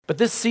But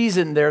this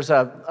season, there's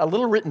a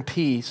little written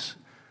piece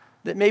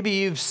that maybe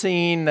you've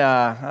seen,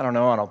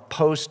 on a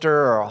poster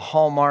or a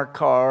Hallmark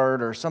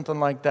card or something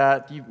like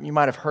that. You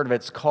might have heard of it.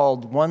 It's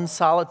called One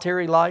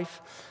Solitary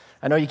Life.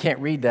 I know you can't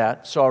read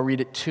that, so I'll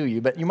read it to you,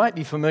 but you might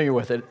be familiar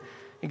with it.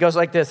 It goes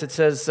like this. It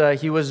says,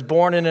 he was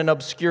born in an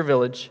obscure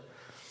village,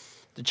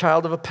 the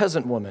child of a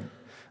peasant woman.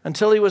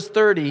 Until he was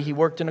 30, he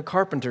worked in a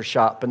carpenter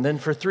shop, and then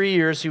for 3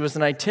 years, he was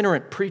an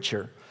itinerant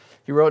preacher.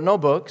 He wrote no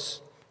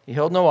books. He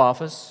held no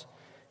office.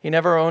 He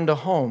never owned a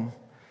home.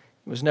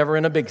 He was never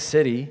in a big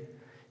city.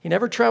 He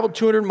never traveled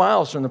 200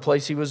 miles from the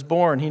place he was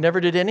born. He never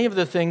did any of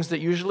the things that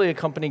usually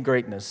accompany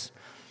greatness.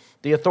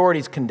 The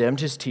authorities condemned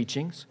his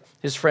teachings.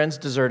 His friends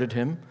deserted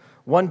him.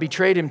 One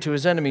betrayed him to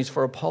his enemies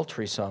for a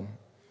paltry sum.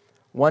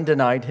 One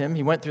denied him.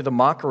 He went through the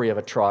mockery of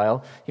a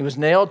trial. He was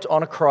nailed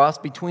on a cross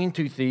between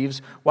two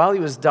thieves. While he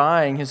was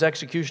dying, his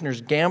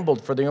executioners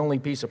gambled for the only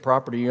piece of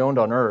property he owned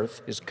on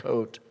earth, his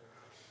coat.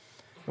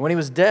 And when he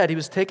was dead, he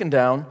was taken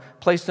down,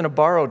 placed in a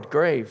borrowed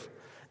grave.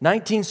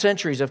 19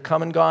 centuries have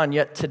come and gone,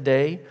 yet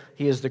today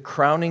he is the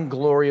crowning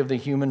glory of the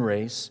human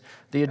race,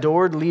 the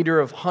adored leader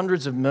of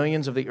hundreds of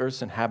millions of the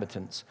earth's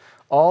inhabitants.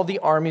 All the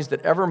armies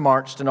that ever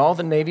marched, and all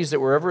the navies that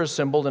were ever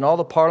assembled, and all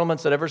the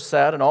parliaments that ever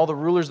sat, and all the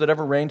rulers that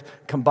ever reigned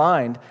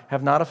combined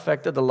have not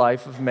affected the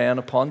life of man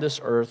upon this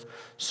earth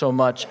so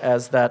much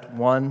as that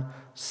one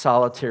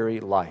solitary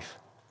life.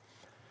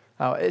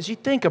 Now, as you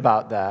think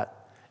about that,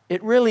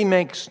 it really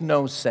makes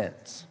no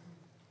sense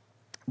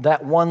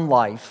that one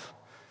life,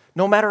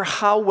 no matter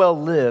how well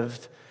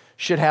lived,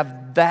 should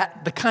have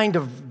the kind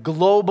of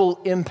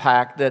global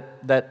impact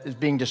that is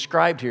being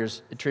described here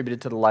is attributed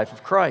to the life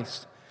of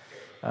Christ.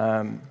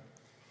 At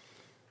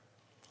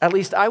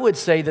least I would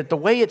say that the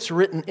way it's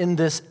written in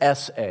this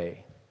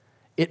essay,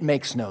 it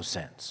makes no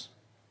sense.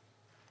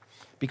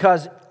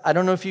 Because, I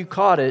don't know if you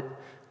caught it,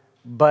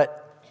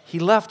 but he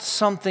left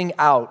something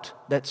out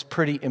that's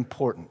pretty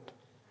important.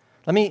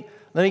 Let me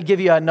give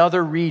you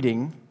another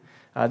reading.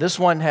 This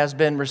one has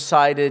been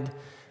recited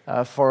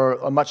for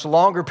a much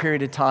longer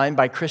period of time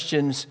by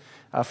Christians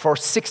for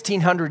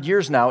 1,600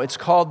 years now. It's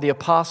called the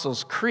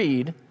Apostles'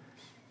 Creed,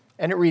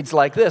 and it reads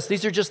like this.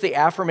 These are just the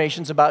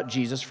affirmations about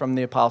Jesus from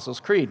the Apostles'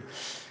 Creed.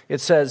 It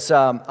says,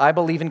 I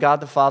believe in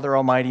God the Father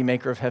Almighty,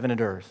 maker of heaven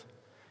and earth,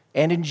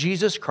 and in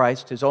Jesus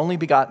Christ, his only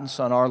begotten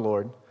Son, our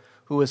Lord,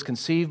 who was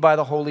conceived by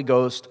the Holy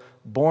Ghost,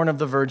 born of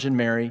the Virgin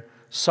Mary,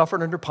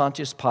 suffered under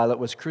Pontius Pilate,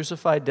 was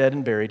crucified, dead,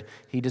 and buried.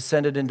 He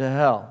descended into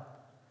hell.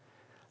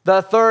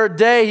 The third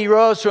day he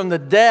rose from the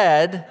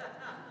dead,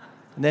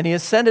 and then he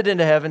ascended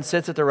into heaven,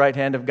 sits at the right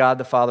hand of God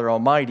the Father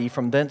Almighty.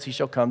 From thence he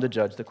shall come to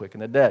judge the quick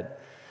and the dead.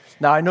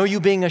 Now, I know you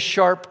being a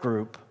sharp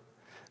group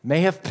may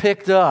have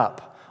picked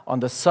up on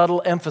the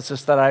subtle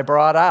emphasis that I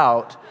brought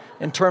out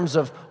in terms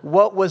of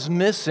what was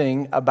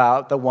missing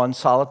about the one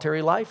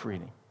solitary life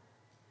reading.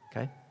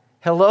 Okay?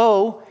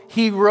 Hello,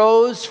 he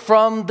rose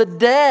from the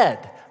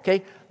dead.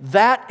 Okay?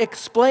 That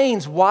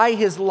explains why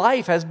his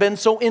life has been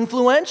so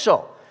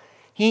influential.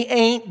 He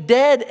ain't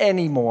dead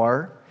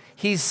anymore.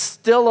 He's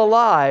still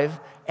alive,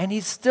 and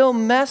he's still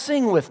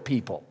messing with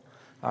people.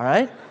 All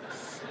right?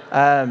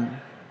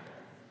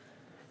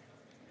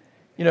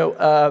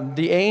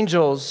 The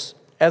angels,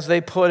 as they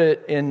put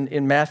it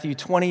in Matthew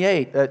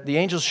 28, the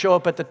angels show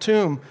up at the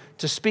tomb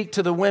to speak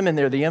to the women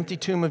there, the empty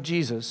tomb of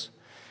Jesus.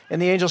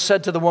 And the angel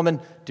said to the woman,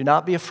 do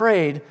not be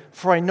afraid,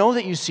 for I know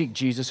that you seek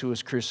Jesus who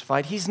was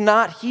crucified. He's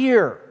not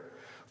here,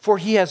 for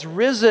he has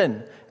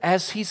risen,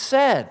 as he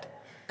said.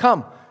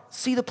 Come,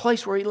 see the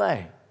place where he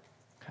lay.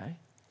 Okay?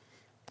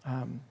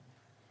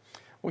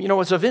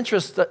 What's of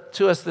interest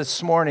to us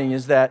this morning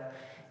is that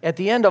at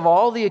the end of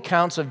all the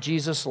accounts of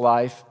Jesus'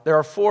 life, there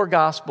are 4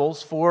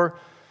 Gospels, 4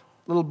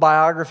 little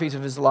biographies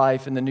of his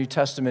life in the New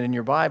Testament in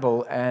your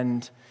Bible,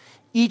 and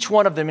each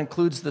one of them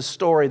includes the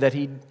story that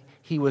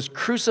he was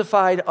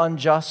crucified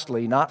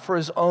unjustly, not for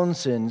his own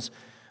sins,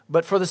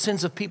 but for the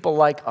sins of people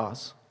like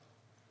us.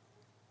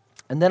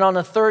 And then on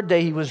the third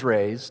day he was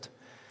raised.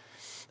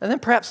 And then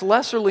perhaps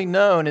lesserly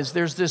known is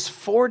there's this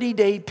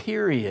 40-day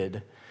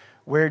period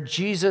where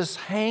Jesus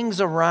hangs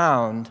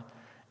around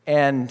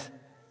and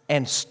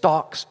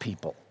stalks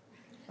people,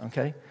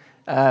 okay?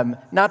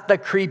 Not the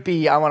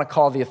creepy, I want to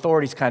call the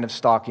authorities kind of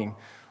stalking,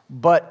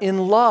 but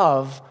in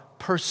love,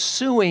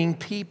 pursuing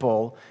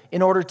people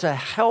in order to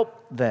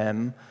help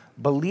them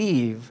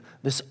believe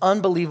this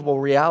unbelievable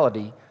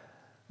reality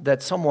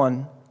that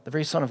someone, the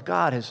very Son of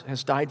God,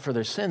 has died for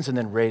their sins and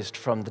then raised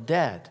from the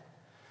dead.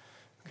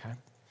 Okay?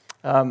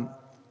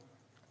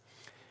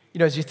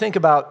 As you think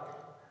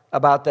about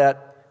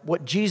that,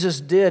 what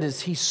Jesus did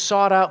is he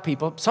sought out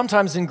people,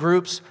 sometimes in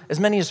groups. As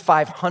many as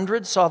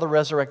 500 saw the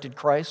resurrected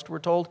Christ, we're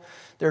told.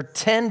 There are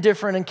 10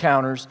 different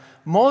encounters.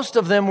 Most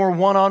of them were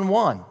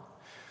one-on-one.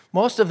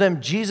 Most of them,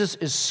 Jesus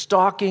is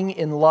stalking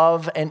in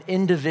love an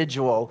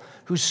individual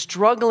who's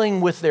struggling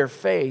with their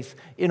faith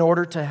in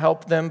order to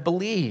help them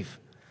believe.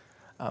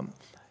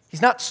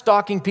 He's not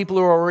stalking people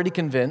who are already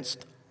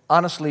convinced,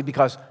 honestly,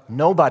 because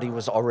nobody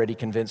was already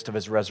convinced of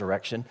his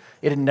resurrection.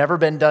 It had never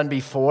been done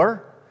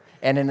before.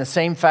 And in the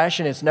same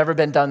fashion, it's never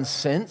been done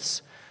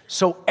since.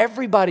 So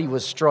everybody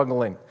was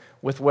struggling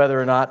with whether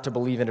or not to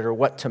believe in it or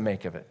what to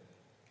make of it.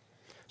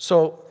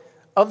 So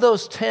of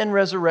those 10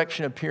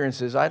 resurrection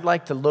appearances, I'd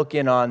like to look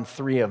in on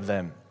 3 of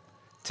them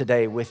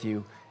today with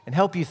you and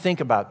help you think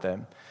about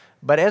them.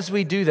 But as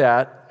we do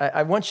that,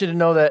 I want you to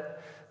know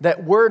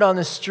that word on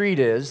the street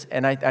is,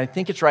 and I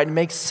think it's right, it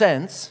makes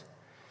sense,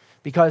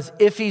 because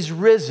if he's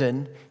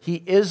risen,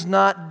 he is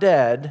not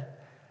dead.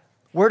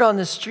 Word on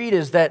the street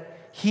is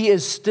that he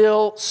is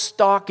still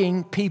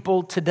stalking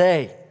people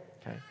today.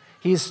 Okay?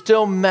 He is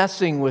still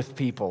messing with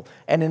people,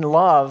 and in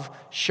love,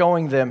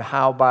 showing them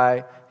how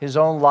by his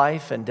own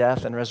life and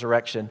death and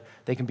resurrection,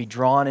 they can be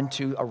drawn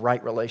into a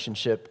right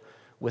relationship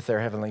with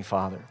their Heavenly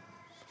Father.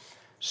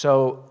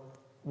 So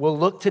we'll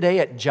look today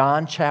at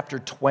John chapter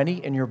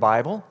 20 in your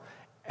Bible,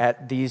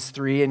 at these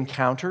 3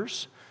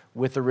 encounters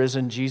with the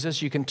risen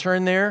Jesus. You can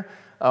turn there,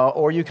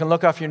 or you can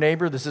look off your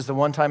neighbor. This is the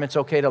one time it's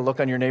okay to look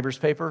on your neighbor's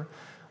paper.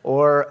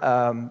 Or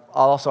I'll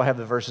also have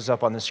the verses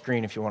up on the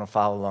screen if you want to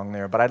follow along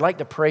there. But I'd like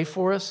to pray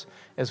for us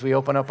as we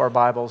open up our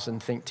Bibles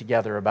and think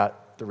together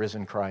about the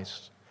risen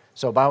Christ.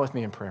 So bow with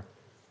me in prayer.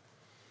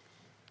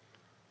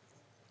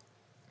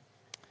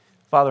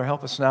 Father,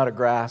 help us now to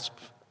grasp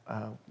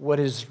what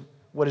is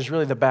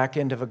really the back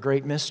end of a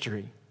great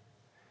mystery.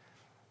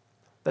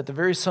 That the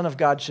very Son of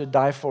God should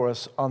die for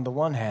us on the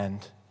one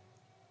hand,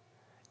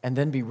 and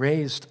then be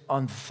raised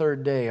on the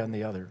 3rd day on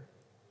the other,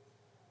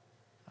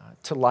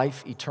 to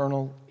life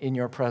eternal in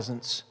your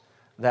presence,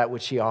 that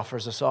which he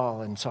offers us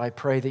all. And so I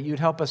pray that you'd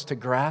help us to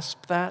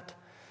grasp that,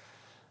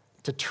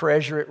 to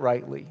treasure it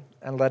rightly,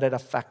 and let it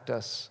affect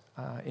us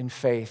in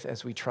faith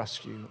as we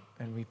trust you.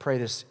 And we pray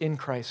this in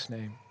Christ's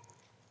name.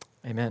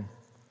 Amen.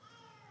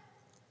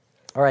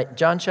 All right,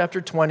 John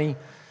chapter 20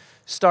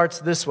 starts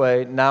this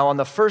way. Now, on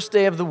the first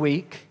day of the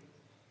week,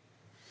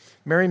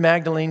 Mary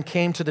Magdalene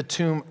came to the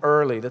tomb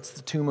early. That's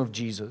the tomb of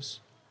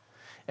Jesus.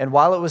 And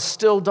while it was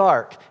still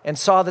dark, and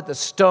saw that the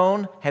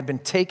stone had been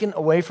taken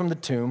away from the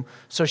tomb,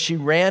 so she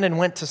ran and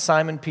went to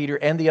Simon Peter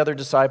and the other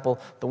disciple,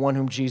 the one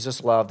whom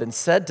Jesus loved, and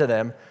said to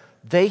them,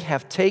 "They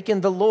have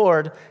taken the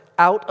Lord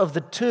out of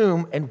the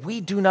tomb, and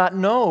we do not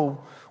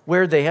know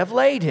where they have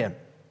laid him."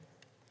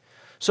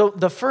 So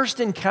the first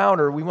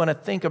encounter we want to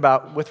think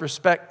about with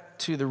respect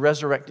to the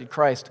resurrected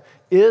Christ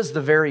is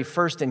the very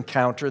first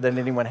encounter that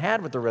anyone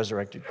had with the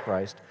resurrected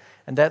Christ,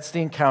 and that's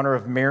the encounter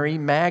of Mary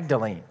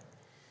Magdalene.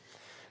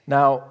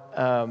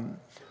 Now,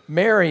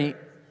 Mary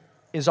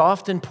is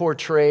often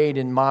portrayed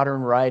in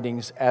modern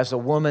writings as a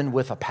woman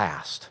with a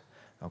past,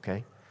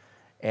 okay?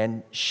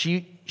 And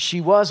she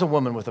was a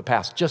woman with a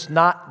past, just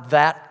not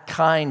that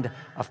kind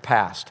of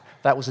past.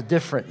 That was a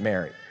different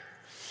Mary.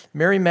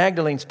 Mary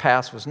Magdalene's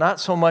past was not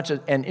so much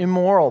an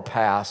immoral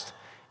past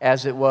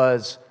as it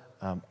was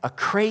a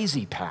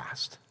crazy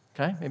past.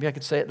 Okay, maybe I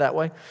could say it that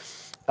way.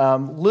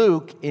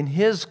 Luke, in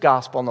his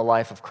gospel on the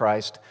life of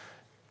Christ,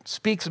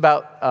 speaks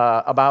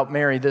about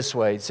Mary this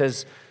way. It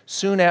says,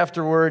 "Soon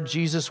afterward,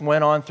 Jesus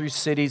went on through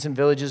cities and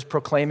villages,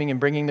 proclaiming and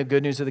bringing the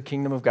good news of the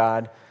kingdom of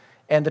God.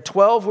 And the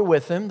 12 were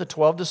with him, the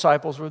 12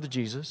 disciples were with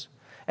Jesus,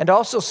 and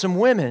also some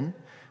women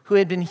who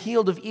had been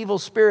healed of evil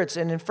spirits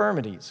and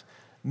infirmities.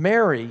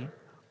 Mary,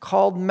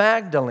 called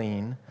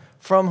Magdalene,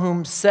 from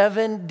whom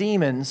 7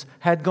 demons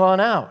had gone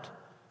out."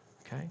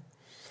 Okay?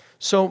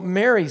 So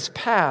Mary's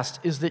past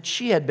is that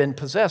she had been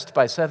possessed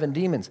by 7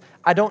 demons.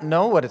 I don't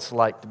know what it's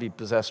like to be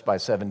possessed by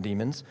 7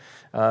 demons,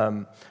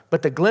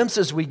 but the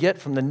glimpses we get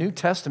from the New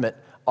Testament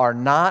are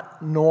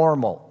not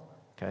normal.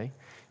 Okay?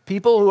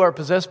 People who are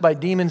possessed by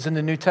demons in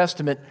the New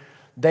Testament,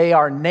 they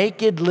are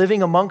naked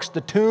living amongst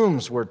the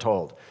tombs, we're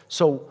told.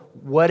 So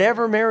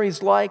whatever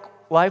Mary's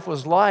life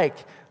was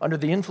like under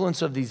the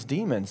influence of these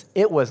demons,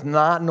 it was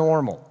not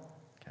normal.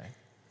 Okay?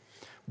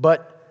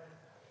 But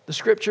the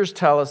scriptures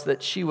tell us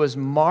that she was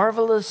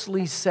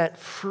marvelously set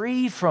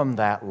free from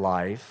that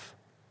life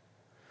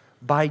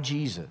by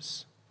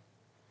Jesus.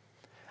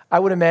 I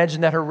would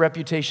imagine that her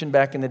reputation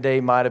back in the day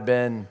might have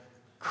been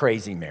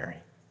crazy Mary.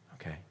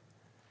 Okay?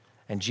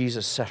 And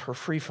Jesus set her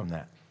free from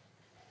that.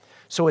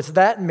 So it's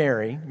that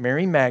Mary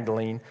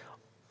Magdalene,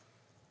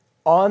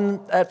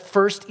 on that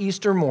first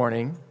Easter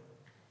morning,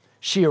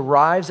 she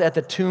arrives at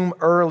the tomb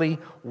early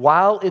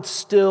while it's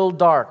still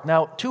dark.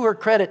 Now, to her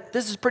credit,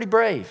 this is pretty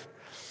brave.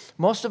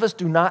 Most of us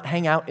do not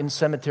hang out in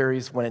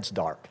cemeteries when it's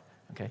dark,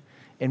 okay?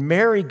 And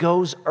Mary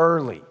goes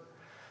early,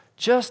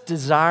 just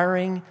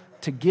desiring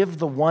to give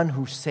the one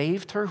who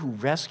saved her, who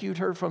rescued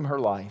her from her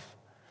life,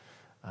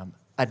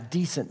 a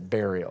decent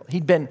burial.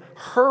 He'd been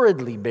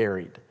hurriedly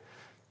buried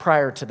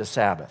prior to the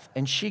Sabbath,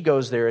 and she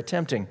goes there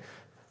attempting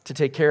to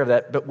take care of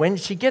that. But when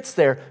she gets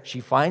there, she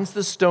finds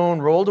the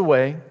stone rolled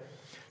away.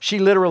 She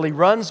literally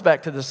runs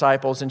back to the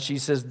disciples and she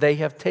says, "They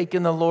have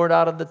taken the Lord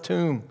out of the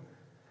tomb,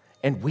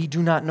 and we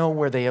do not know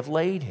where they have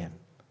laid him."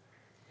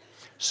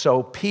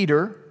 So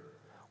Peter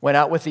went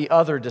out with the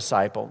other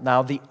disciple.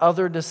 Now, the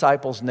other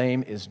disciple's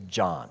name is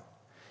John.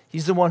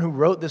 He's the one who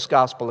wrote this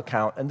gospel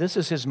account, and this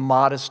is his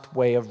modest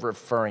way of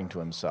referring to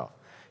himself.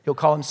 He'll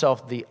call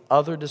himself the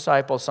other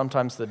disciple,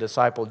 sometimes the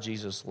disciple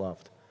Jesus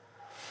loved.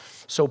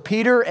 So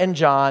Peter and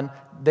John,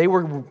 they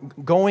were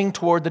going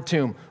toward the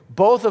tomb.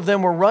 Both of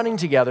them were running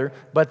together,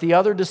 but the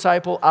other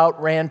disciple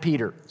outran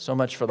Peter. So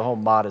much for the whole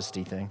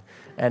modesty thing.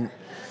 And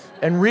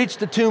reached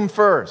the tomb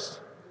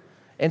first.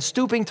 And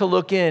stooping to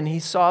look in,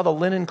 he saw the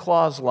linen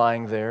cloths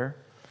lying there,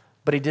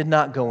 but he did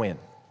not go in.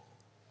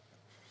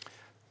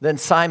 Then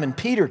Simon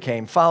Peter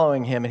came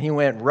following him, and he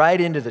went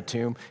right into the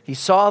tomb. He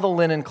saw the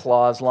linen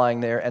cloths lying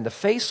there, and the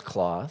face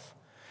cloth,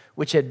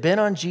 which had been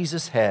on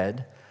Jesus'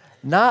 head,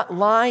 not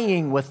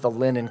lying with the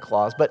linen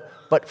cloths,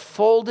 but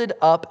folded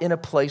up in a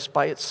place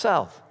by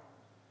itself.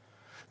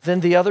 Then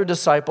the other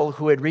disciple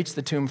who had reached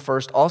the tomb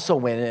first also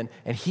went in,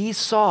 and he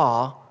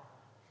saw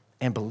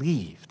and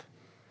believed.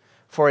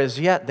 For as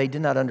yet they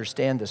did not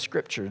understand the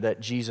scripture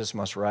that Jesus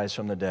must rise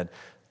from the dead.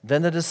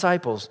 Then the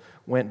disciples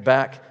went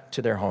back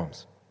to their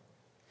homes.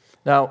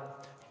 Now,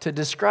 to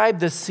describe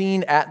the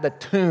scene at the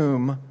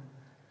tomb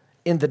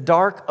in the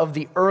dark of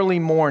the early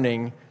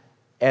morning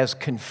as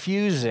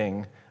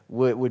confusing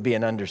would be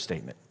an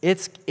understatement.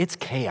 It's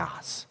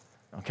chaos,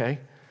 okay?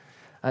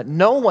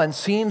 No one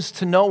seems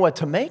to know what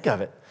to make of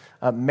it.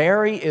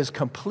 Mary is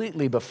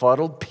completely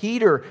befuddled.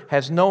 Peter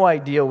has no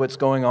idea what's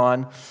going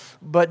on.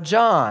 But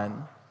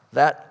John,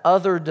 that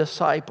other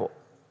disciple,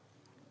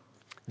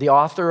 the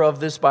author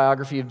of this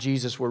biography of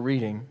Jesus we're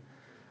reading,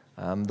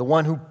 the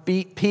one who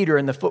beat Peter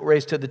in the foot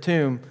race to the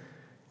tomb,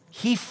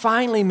 he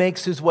finally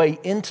makes his way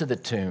into the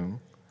tomb.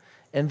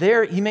 And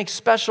there he makes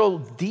special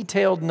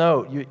detailed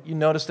note, you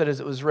noticed that as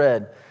it was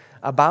read,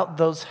 about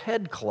those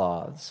head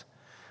cloths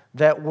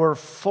that were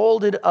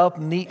folded up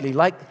neatly,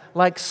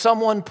 like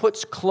someone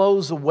puts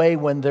clothes away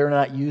when they're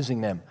not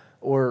using them,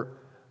 or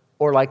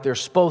like they're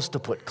supposed to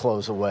put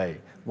clothes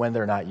away when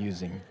they're not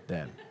using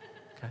them.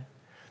 Okay?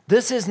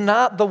 This is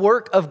not the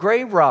work of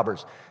grave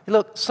robbers.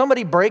 Look,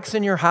 somebody breaks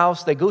in your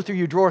house, they go through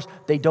your drawers,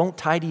 they don't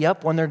tidy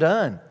up when they're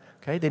done.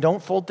 Okay? They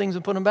don't fold things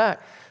and put them back.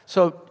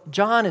 So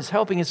John is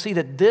helping us see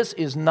that this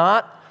is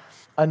not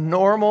a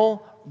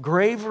normal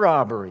grave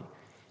robbery.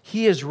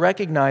 He is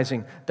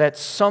recognizing that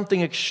something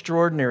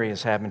extraordinary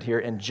has happened here,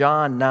 and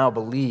John now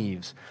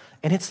believes.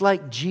 And it's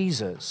like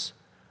Jesus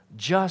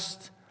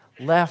just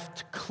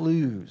left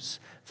clues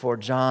for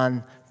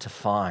John to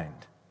find,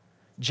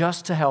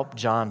 just to help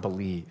John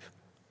believe.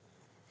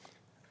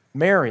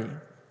 Mary,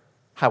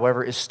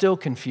 however, is still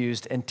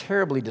confused and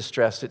terribly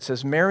distressed. It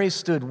says, Mary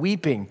stood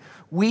weeping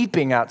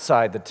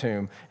outside the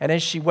tomb. And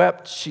as she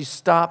wept, she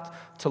stooped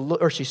to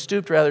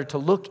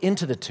look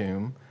into the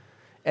tomb,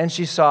 and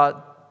she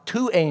saw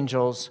two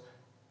angels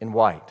in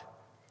white,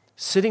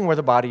 sitting where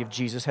the body of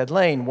Jesus had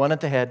lain, one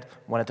at the head,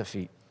 one at the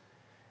feet.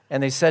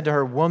 And they said to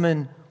her,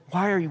 Woman,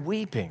 why are you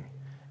weeping?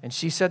 And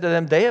she said to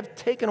them, They have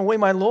taken away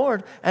my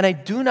Lord, and I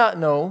do not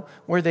know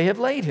where they have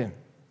laid him.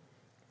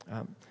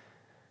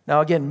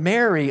 Now again,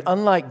 Mary,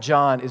 unlike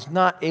John, is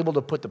not able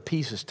to put the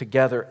pieces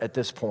together at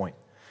this point.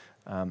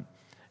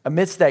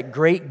 Amidst that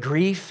great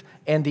grief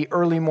and the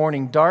early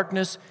morning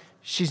darkness,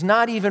 she's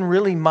not even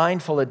really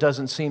mindful, it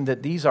doesn't seem,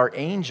 that these are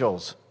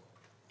angels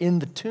in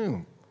the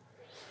tomb.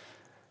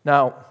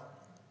 Now,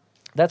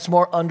 that's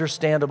more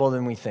understandable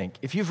than we think.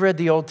 If you've read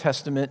the Old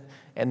Testament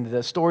and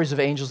the stories of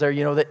angels there,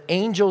 you know that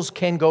angels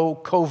can go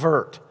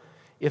covert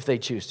if they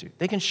choose to.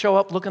 They can show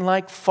up looking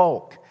like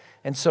folk.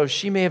 And so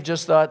she may have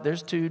just thought,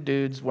 there's two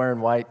dudes wearing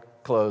white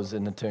clothes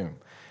in the tomb.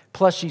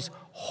 Plus, she's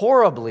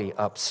horribly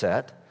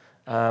upset.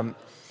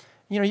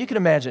 You can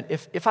imagine,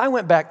 if I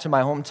went back to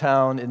my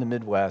hometown in the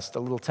Midwest, a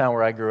little town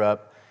where I grew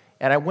up,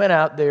 and I went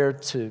out there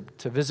to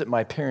visit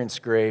my parents'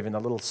 grave in the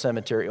little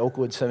cemetery,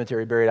 Oakwood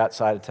Cemetery, buried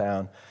outside of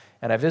town,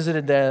 and I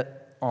visited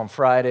that on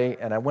Friday,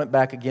 and I went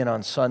back again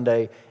on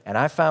Sunday, and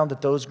I found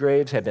that those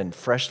graves had been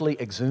freshly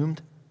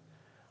exhumed.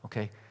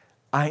 Okay,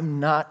 I'm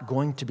not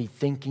going to be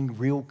thinking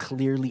real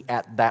clearly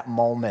at that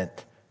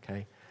moment,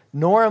 okay?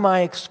 Nor am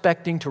I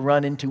expecting to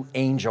run into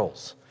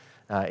angels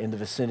in the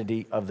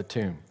vicinity of the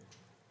tomb.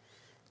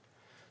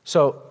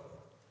 So,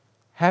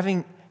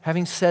 having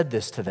said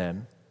this to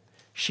them,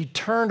 she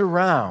turned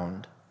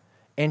around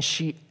and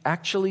she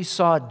actually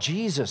saw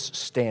Jesus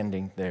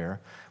standing there,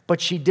 but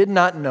she did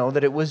not know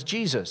that it was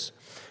Jesus.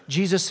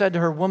 Jesus said to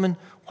her, Woman,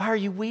 why are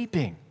you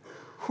weeping?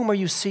 Whom are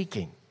you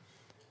seeking?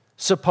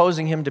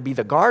 Supposing him to be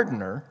the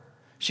gardener,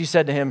 she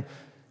said to him,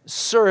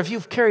 Sir, if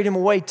you've carried him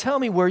away, tell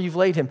me where you've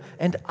laid him,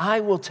 and I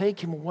will take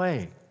him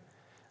away.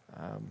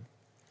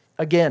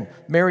 Again,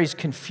 Mary's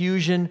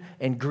confusion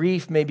and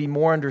grief may be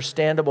more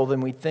understandable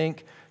than we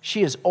think.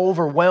 She is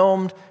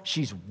overwhelmed.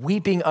 She's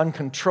weeping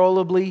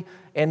uncontrollably.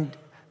 And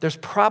there's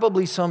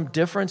probably some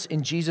difference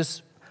in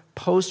Jesus'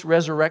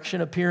 post-resurrection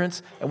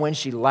appearance and when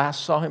she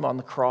last saw him on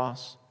the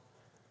cross.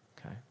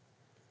 Okay.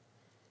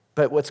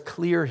 But what's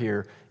clear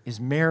here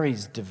is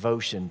Mary's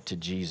devotion to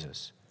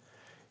Jesus.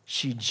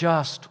 She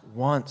just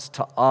wants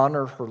to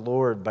honor her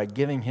Lord by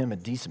giving him a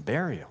decent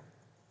burial.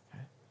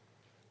 Okay.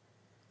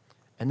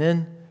 And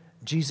then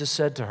Jesus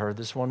said to her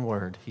this one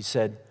word. He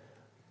said,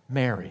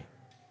 Mary.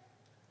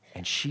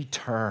 And she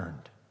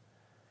turned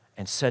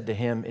and said to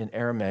him in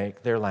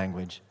Aramaic, their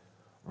language,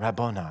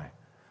 Rabboni,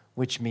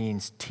 which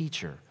means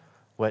teacher,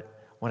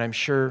 what when I'm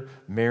sure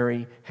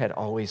Mary had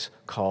always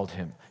called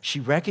him. She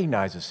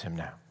recognizes him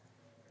now.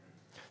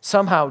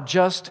 Somehow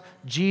just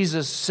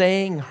Jesus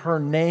saying her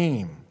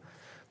name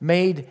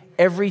made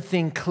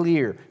everything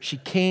clear. She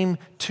came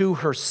to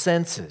her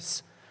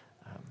senses,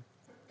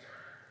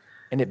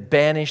 and it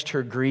banished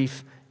her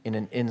grief in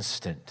an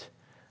instant.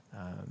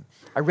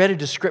 I read a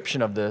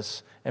description of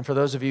this, and for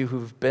those of you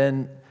who've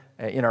been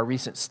in our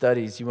recent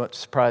studies, you won't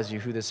surprise you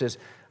who this is.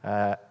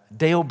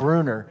 Dale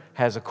Bruner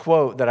has a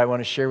quote that I want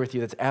to share with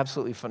you that's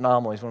absolutely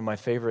phenomenal. He's one of my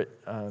favorite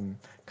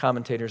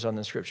commentators on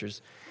the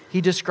Scriptures.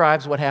 He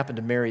describes what happened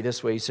to Mary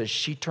this way. He says,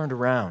 she turned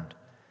around,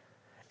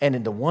 and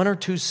in the 1 or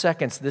 2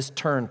 seconds this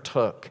turn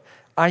took,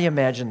 I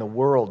imagine the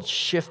world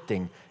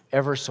shifting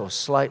ever so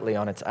slightly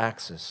on its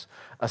axis.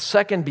 A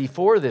second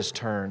before this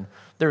turn,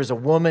 there is a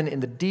woman in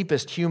the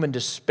deepest human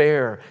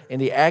despair, in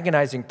the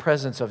agonizing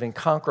presence of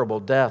inconquerable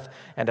death.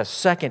 And a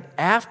second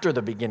after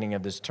the beginning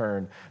of this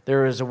turn,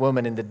 there is a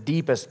woman in the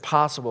deepest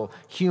possible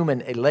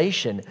human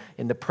elation,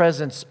 in the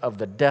presence of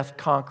the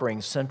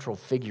death-conquering central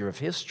figure of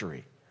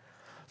history.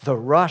 The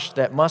rush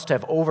that must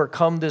have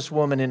overcome this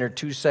woman in her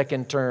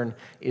 2-second turn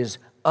is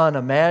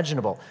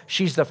unimaginable.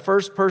 She's the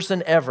first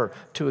person ever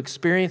to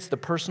experience the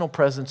personal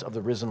presence of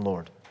the risen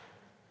Lord.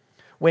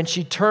 When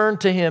she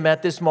turned to him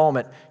at this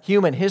moment,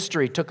 human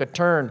history took a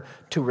turn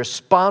to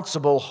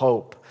responsible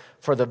hope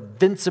for the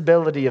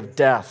invincibility of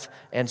death,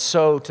 and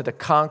so to the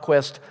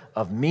conquest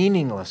of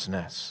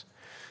meaninglessness.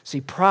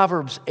 See,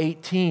 Proverbs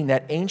 18,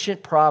 that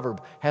ancient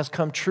proverb, has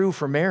come true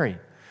for Mary,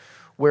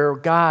 where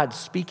God,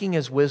 speaking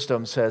his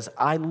wisdom, says,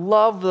 I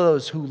love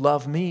those who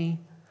love me,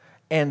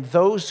 and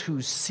those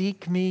who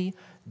seek me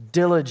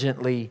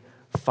diligently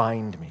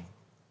find me.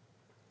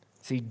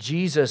 See,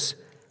 Jesus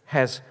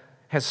has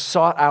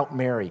sought out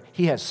Mary.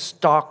 He has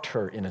stalked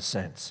her, in a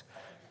sense,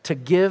 to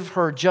give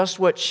her just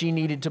what she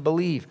needed to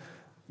believe.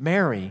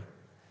 Mary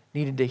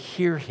needed to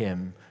hear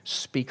him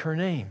speak her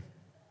name.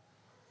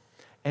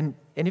 And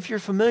if you're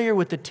familiar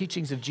with the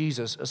teachings of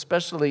Jesus,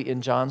 especially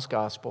in John's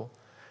Gospel,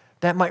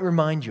 that might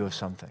remind you of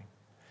something.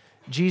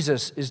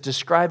 Jesus is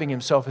describing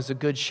himself as a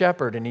good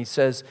shepherd, and he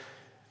says,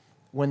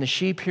 when the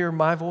sheep hear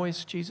my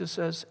voice, Jesus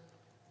says,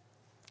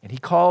 and he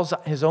calls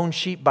his own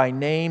sheep by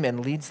name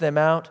and leads them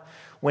out.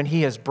 When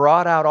he has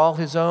brought out all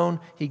his own,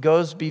 he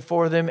goes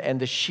before them, and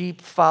the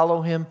sheep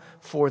follow him,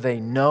 for they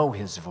know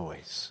his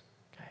voice.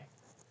 Okay.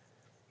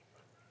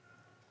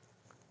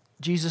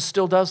 Jesus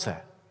still does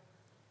that.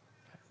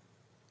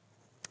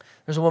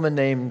 There's a woman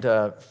named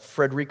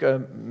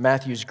Frederica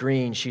Matthews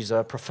Green. She's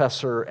a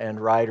professor and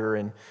writer,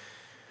 and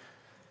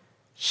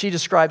she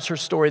describes her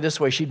story this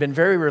way. She'd been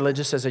very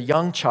religious as a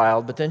young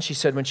child, but then she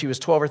said when she was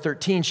 12 or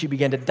 13, she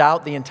began to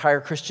doubt the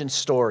entire Christian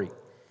story.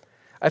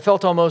 I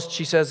felt almost,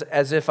 she says,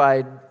 as if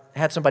I'd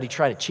had somebody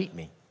try to cheat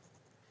me.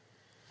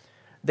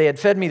 They had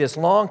fed me this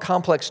long,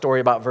 complex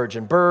story about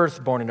virgin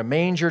birth, born in a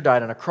manger,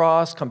 died on a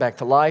cross, come back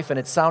to life, and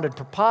it sounded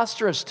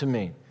preposterous to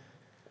me.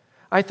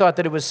 I thought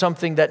that it was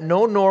something that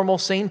no normal,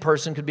 sane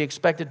person could be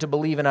expected to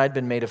believe, and I'd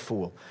been made a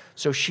fool.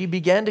 So she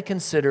began to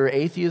consider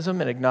atheism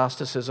and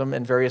agnosticism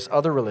and various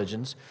other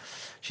religions.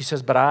 She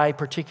says, but I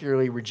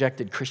particularly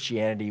rejected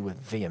Christianity with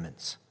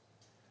vehemence.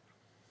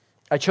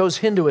 I chose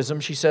Hinduism,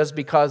 she says,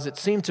 because it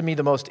seemed to me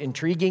the most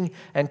intriguing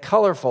and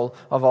colorful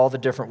of all the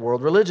different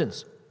world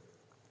religions.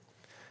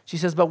 She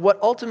says, but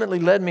what ultimately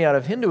led me out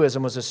of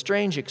Hinduism was a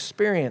strange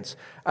experience.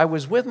 I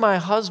was with my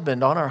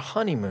husband on our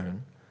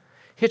honeymoon,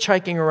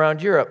 hitchhiking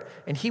around Europe,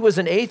 and he was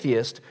an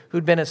atheist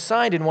who'd been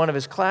assigned in one of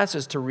his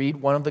classes to read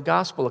one of the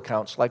gospel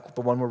accounts, like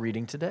the one we're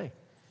reading today.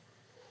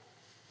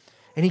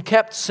 And he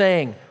kept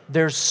saying,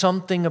 there's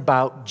something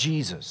about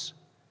Jesus.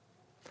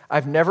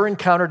 I've never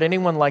encountered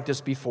anyone like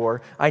this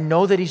before. I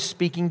know that he's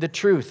speaking the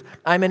truth.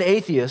 I'm an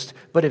atheist,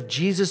 but if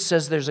Jesus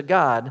says there's a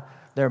God,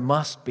 there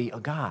must be a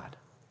God.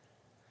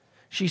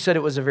 She said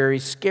it was a very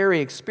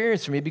scary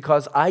experience for me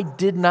because I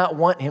did not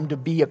want him to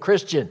be a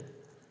Christian.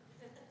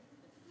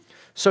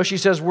 So she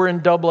says, we're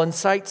in Dublin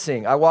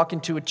sightseeing. I walk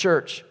into a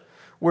church.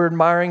 We're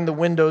admiring the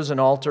windows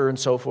and altar and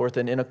so forth.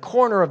 And in a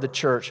corner of the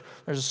church,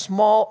 there's a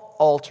small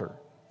altar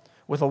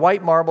with a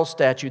white marble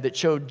statue that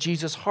showed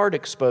Jesus' heart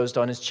exposed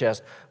on his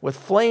chest, with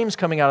flames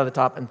coming out of the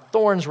top and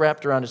thorns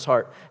wrapped around his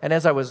heart. And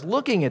as I was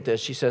looking at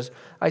this, she says,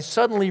 I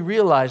suddenly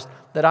realized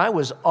that I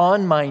was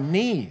on my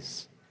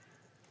knees.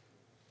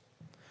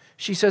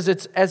 She says,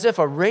 it's as if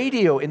a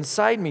radio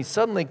inside me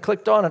suddenly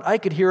clicked on and I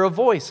could hear a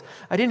voice.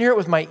 I didn't hear it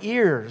with my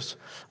ears,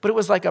 but it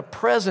was like a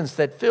presence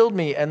that filled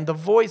me, and the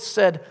voice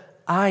said,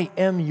 I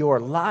am your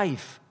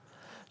life.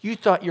 You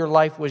thought your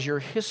life was your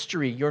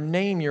history, your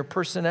name, your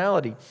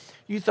personality.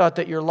 You thought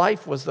that your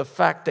life was the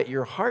fact that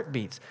your heart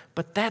beats,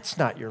 but that's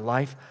not your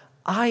life.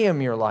 I am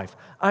your life.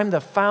 I'm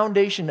the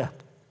foundation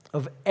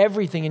of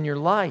everything in your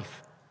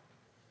life.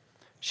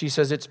 She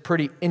says it's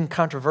pretty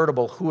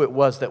incontrovertible who it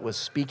was that was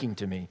speaking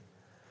to me.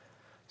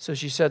 So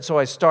she said, so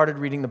I started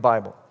reading the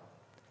Bible,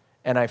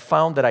 and I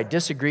found that I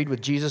disagreed with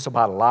Jesus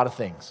about a lot of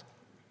things.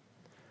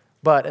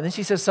 And then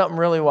she says something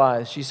really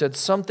wise. She said,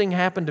 something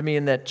happened to me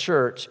in that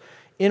church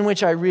in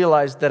which I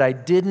realized that I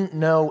didn't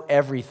know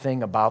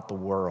everything about the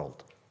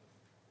world.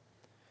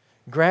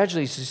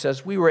 Gradually, she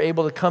says, we were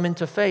able to come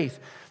into faith.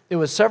 It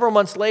was several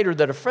months later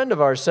that a friend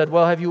of ours said,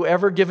 well, have you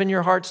ever given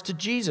your hearts to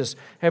Jesus?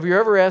 Have you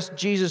ever asked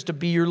Jesus to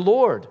be your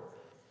Lord?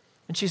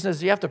 And she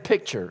says, you have to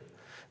picture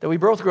that we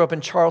both grew up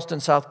in Charleston,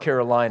 South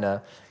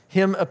Carolina,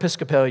 him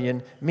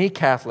Episcopalian, me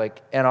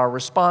Catholic, and our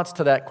response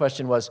to that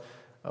question was,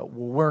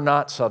 we're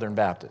not Southern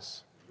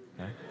Baptists.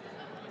 Okay?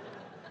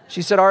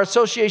 She said, our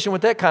association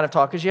with that kind of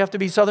talk is you have to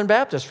be Southern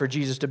Baptist for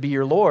Jesus to be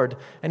your Lord.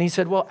 And he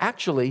said, well,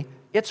 actually,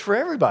 it's for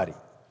everybody.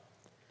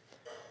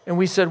 And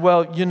we said,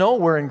 well,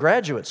 we're in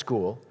graduate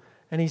school.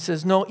 And he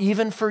says, no,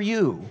 even for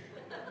you.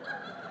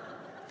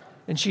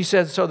 And she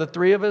said, so the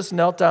three of us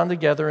knelt down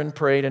together and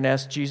prayed and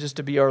asked Jesus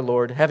to be our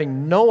Lord,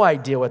 having no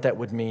idea what that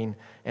would mean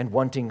and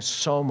wanting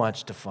so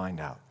much to find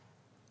out.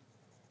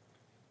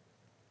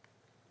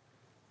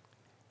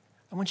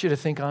 I want you to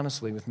think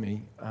honestly with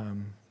me.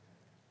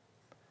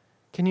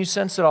 Can you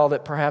sense at all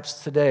that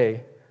perhaps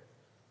today,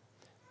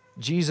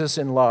 Jesus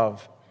in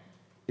love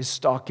is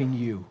stalking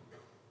you?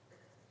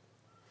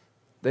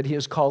 That he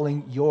is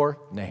calling your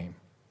name?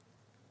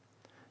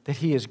 That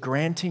he is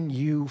granting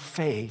you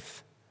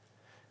faith,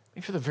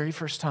 maybe for the very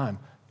first time,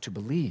 to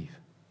believe?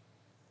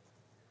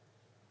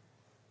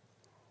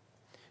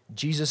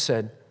 Jesus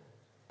said,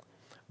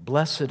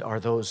 blessed are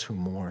those who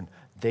mourn,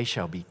 they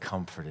shall be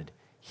comforted.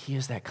 He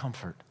is that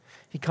comfort.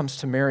 He comes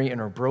to Mary in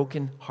her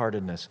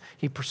brokenheartedness.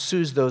 He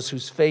pursues those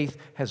whose faith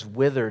has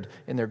withered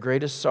in their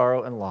greatest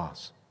sorrow and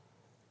loss.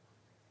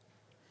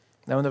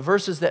 Now, in the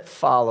verses that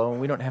follow,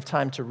 and we don't have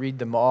time to read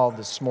them all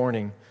this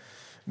morning,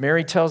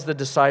 Mary tells the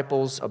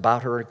disciples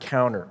about her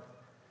encounter.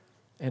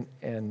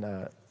 And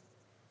I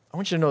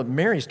want you to know that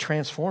Mary's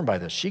transformed by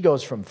this. She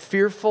goes from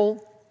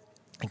fearful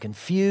and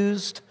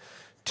confused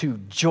to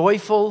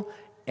joyful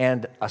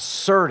and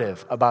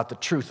assertive about the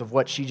truth of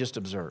what she just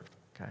observed.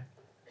 Okay?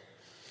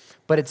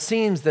 But it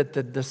seems that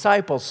the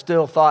disciples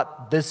still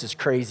thought, this is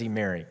crazy,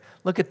 Mary.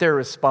 Look at their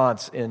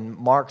response in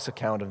Mark's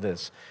account of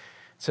this.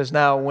 It says,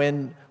 now,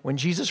 when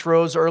Jesus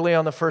rose early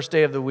on the first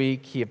day of the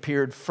week, he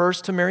appeared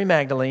first to Mary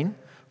Magdalene,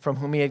 from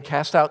whom he had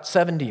cast out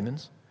 7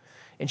 demons.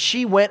 And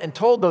she went and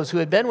told those who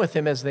had been with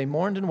him as they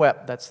mourned and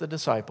wept, that's the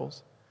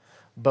disciples.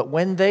 But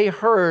when they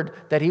heard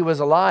that he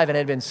was alive and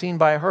had been seen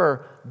by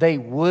her, they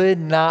would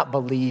not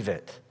believe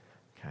it.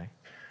 Okay?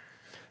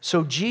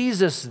 So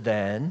Jesus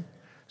then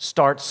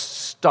starts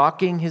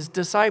stalking his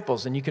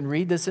disciples, and you can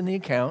read this in the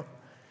account.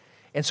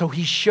 And so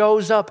he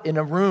shows up in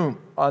a room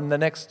on the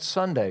next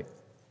Sunday,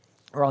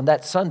 or on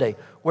that Sunday,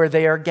 where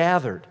they are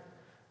gathered.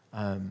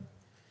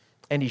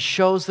 And he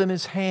shows them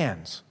his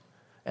hands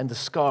and the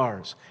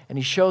scars. And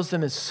he shows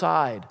them his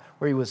side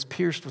where he was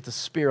pierced with a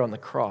spear on the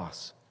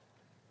cross.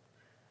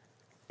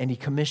 And he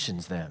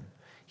commissions them.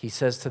 He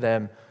says to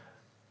them,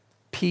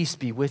 peace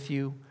be with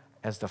you.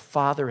 As the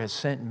Father has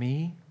sent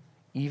me,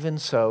 even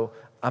so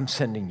I'm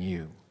sending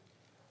you.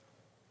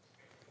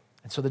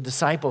 And so the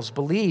disciples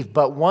believe,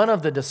 but one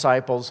of the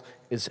disciples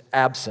is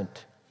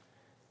absent.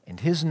 And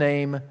his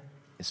name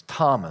is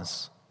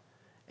Thomas.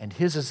 And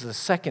his is the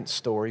second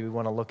story we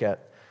want to look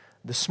at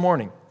this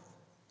morning.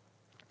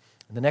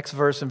 The next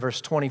verse, in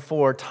verse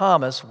 24,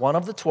 Thomas, one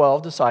of the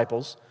 12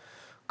 disciples,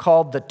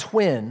 called the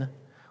twin,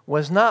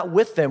 was not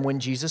with them when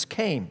Jesus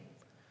came.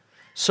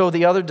 So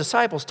the other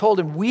disciples told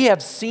him, we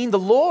have seen the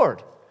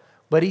Lord.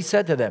 But he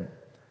said to them,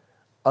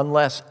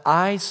 unless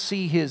I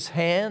see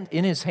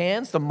in his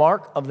hands the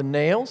mark of the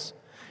nails,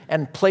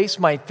 and place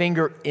my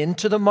finger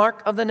into the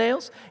mark of the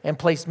nails, and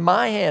place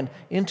my hand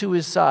into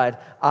his side,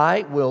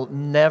 I will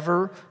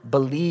never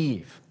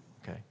believe.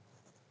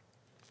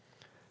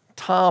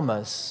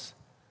 Thomas,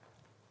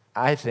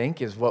 I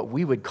think, is what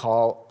we would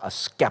call a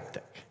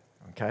skeptic,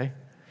 okay?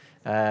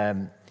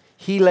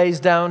 He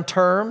lays down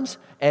terms,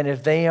 and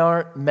if they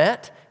aren't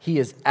met, he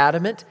is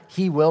adamant.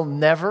 He will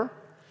never,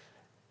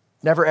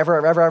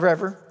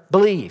 ever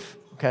believe,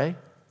 okay?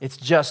 It's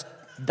just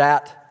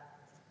that.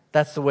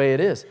 That's the way it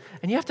is.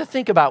 And you have to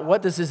think about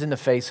what this is in the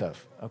face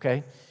of,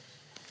 okay?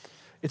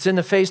 It's in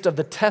the face of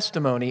the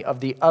testimony of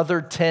the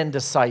other 10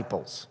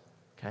 disciples,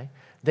 okay?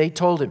 They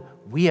told him,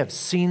 we have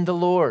seen the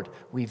Lord.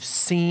 We've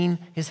seen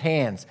his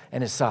hands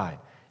and his side.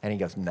 And he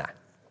goes, nah,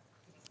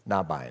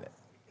 not buying it.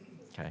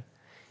 Okay.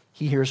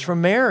 He hears from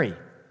Mary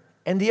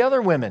and the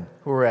other women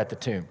who were at the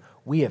tomb.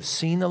 We have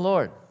seen the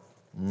Lord.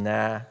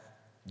 Nah,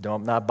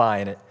 not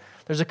buying it.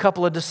 There's a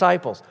couple of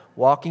disciples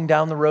walking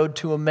down the road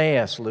to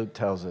Emmaus, Luke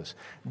tells us.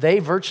 They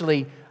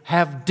virtually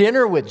have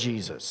dinner with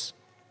Jesus.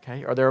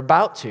 Okay, or they're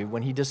about to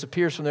when he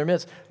disappears from their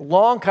midst.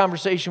 Long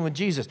conversation with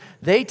Jesus.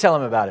 They tell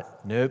him about it.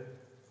 Nope.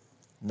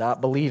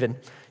 Not believing.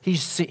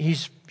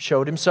 He's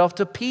showed himself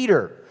to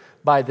Peter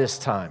by this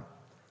time.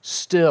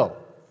 Still,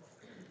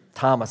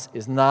 Thomas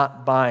is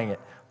not buying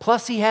it.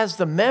 Plus, he has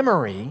the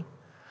memory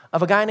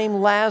of a guy named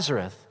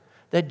Lazarus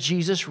that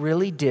Jesus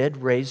really did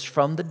raise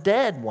from the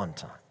dead one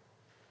time.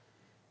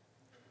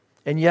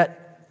 And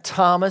yet,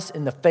 Thomas,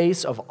 in the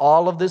face of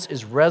all of this,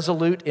 is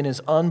resolute in his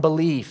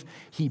unbelief.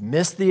 He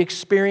missed the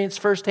experience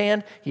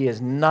firsthand. He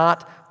is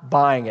not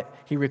buying it.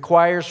 He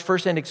requires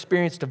firsthand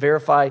experience to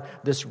verify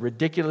this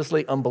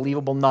ridiculously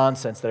unbelievable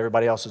nonsense that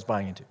everybody else is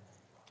buying into.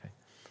 Okay.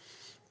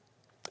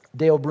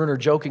 Dale Bruner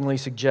jokingly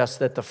suggests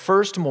that the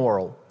first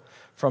moral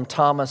from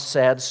Thomas'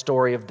 sad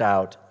story of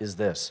doubt is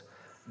this: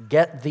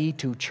 get thee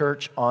to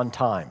church on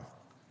time,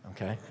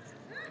 okay?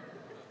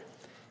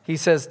 He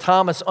says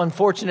Thomas'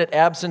 unfortunate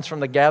absence from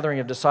the gathering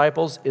of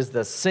disciples is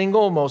the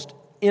single most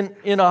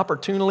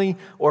inopportunely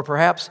or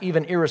perhaps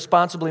even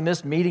irresponsibly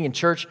missed meeting in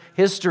church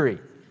history.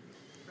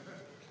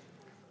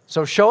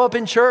 So show up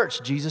in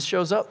church. Jesus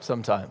shows up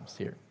sometimes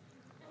here.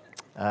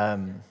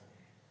 But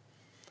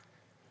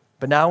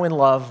now in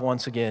love,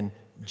 once again,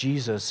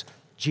 Jesus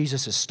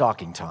is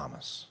stalking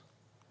Thomas.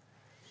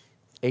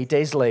 8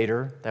 days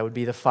later, that would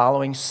be the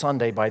following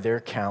Sunday by their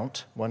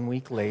count, 1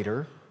 week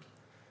later,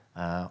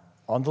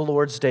 on the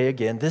Lord's Day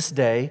again, this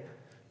day,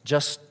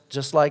 just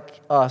like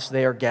us,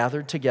 they are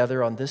gathered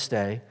together on this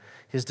day.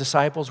 His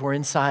disciples were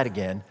inside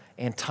again,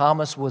 and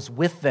Thomas was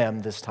with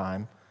them this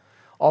time.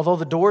 Although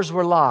the doors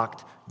were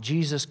locked,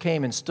 Jesus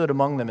came and stood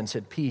among them and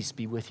said, "Peace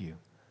be with you."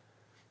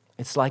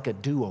 It's like a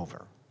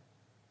do-over.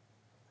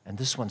 And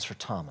this one's for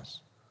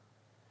Thomas.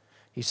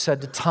 He said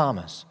to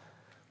Thomas,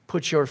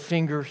 "Put your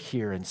finger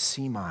here and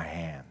see my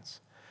hands.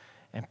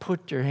 And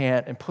put out your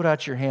hand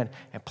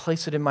and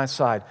place it in my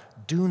side.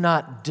 Do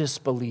not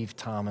disbelieve,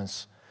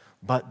 Thomas,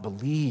 but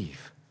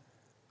believe."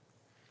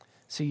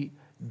 See,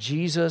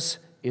 Jesus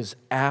is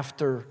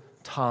after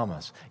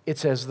Thomas.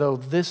 It's as though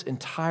this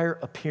entire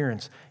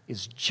appearance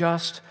is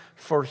just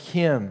for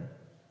him.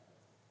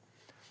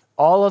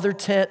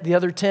 The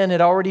other 10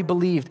 had already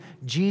believed.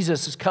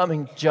 Jesus is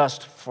coming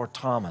just for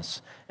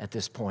Thomas at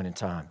this point in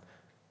time.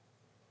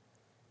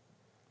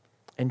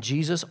 And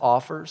Jesus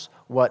offers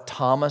what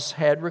Thomas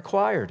had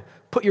required.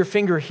 Put your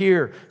finger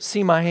here,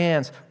 see my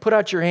hands. Put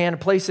out your hand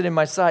and place it in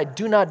my side.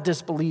 Do not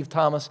disbelieve,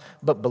 Thomas,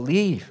 but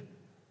believe.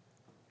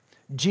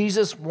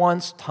 Jesus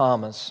wants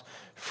Thomas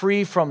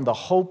free from the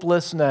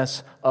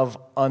hopelessness of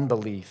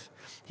unbelief.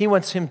 He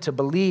wants him to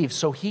believe,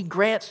 so he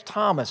grants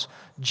Thomas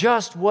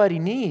just what he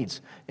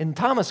needs. In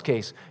Thomas'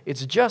 case,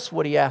 it's just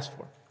what he asked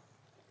for.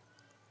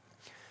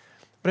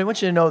 But I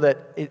want you to know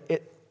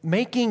that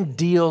making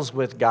deals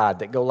with God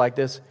that go like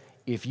this,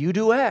 if you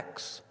do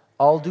X,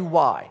 I'll do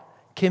Y,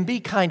 can be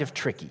kind of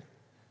tricky.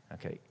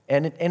 Okay?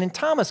 And in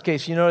Thomas'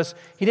 case, you notice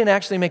he didn't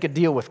actually make a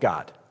deal with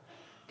God.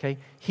 Okay?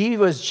 He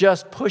was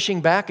just pushing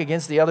back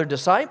against the other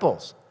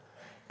disciples.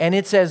 And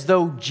it's as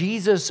though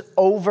Jesus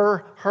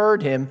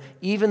overheard him,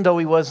 even though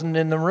he wasn't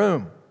in the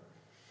room,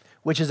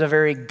 which is a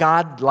very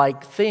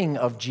God-like thing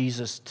of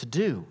Jesus to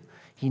do.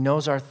 He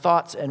knows our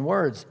thoughts and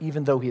words,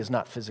 even though he is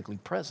not physically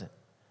present.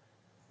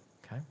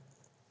 Okay?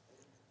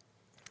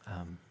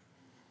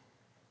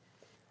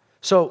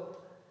 So,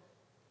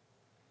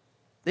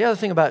 the other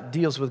thing about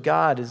deals with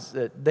God is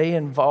that they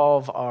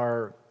involve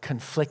our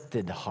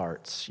conflicted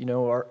hearts. You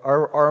know,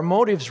 are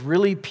motives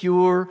really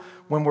pure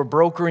when we're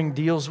brokering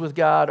deals with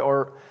God?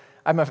 Or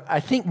I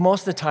think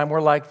most of the time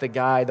we're like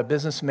the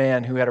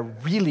businessman who had a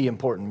really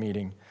important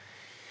meeting.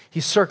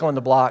 He's circling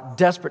the block,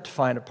 desperate to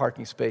find a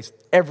parking space.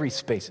 Every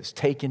space is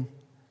taken.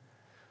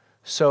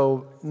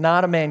 So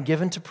not a man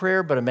given to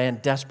prayer, but a man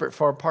desperate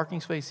for a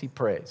parking space, he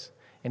prays.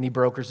 And he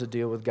brokers a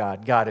deal with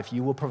God. God, if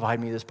you will provide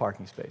me this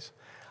parking space,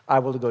 I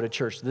will go to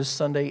church this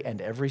Sunday and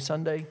every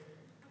Sunday,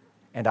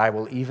 and I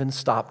will even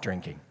stop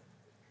drinking.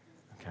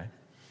 Okay?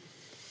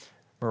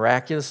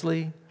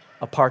 Miraculously,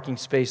 a parking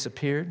space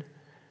appeared,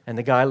 and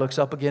the guy looks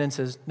up again and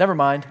says, "Never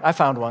mind, I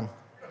found one."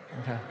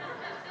 Okay.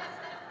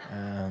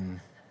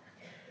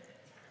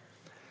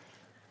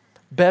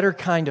 Better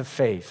kind of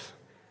faith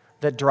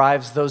that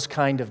drives those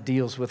kind of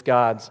deals with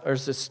God.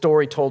 There's this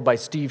story told by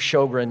Steve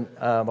Sjogren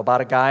about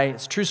a guy.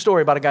 It's a true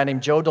story about a guy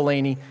named Joe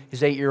Delaney,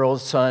 his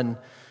 8-year-old son,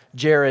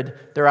 Jared.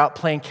 They're out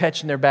playing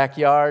catch in their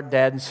backyard,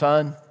 dad and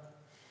son.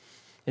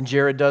 And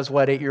Jared does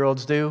what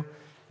 8-year-olds do.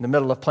 In the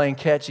middle of playing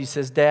catch, he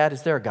says, "Dad,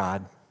 is there a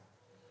God?"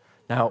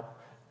 Now,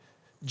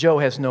 Joe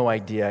has no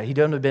idea. He'd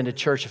only been to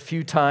church a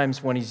few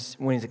times when he's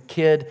a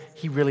kid.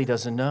 He really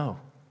doesn't know.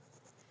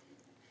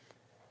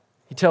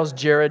 He tells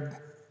Jared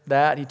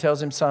that. He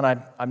tells him, "Son,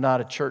 I'm not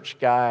a church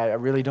guy. I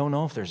really don't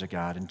know if there's a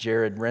God." And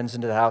Jared runs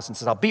into the house and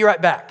says, "I'll be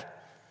right back."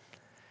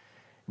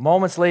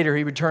 Moments later,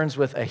 he returns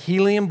with a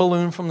helium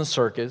balloon from the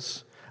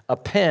circus, a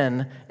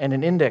pen, and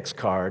an index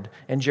card.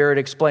 And Jared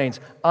explains,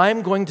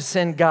 "I'm going to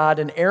send God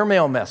an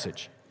airmail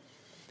message."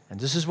 And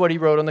this is what he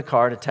wrote on the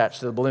card attached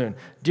to the balloon.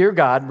 "Dear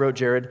God," wrote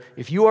Jared,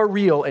 "if you are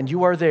real and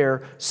you are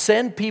there,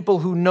 send people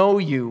who know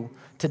you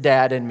to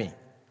Dad and me."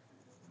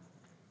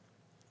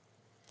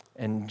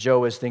 And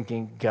Joe is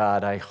thinking,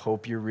 "God, I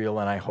hope you're real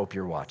and I hope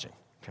you're watching."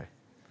 Okay.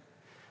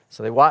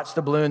 So they watch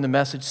the balloon, the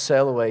message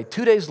sail away.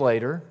 2 days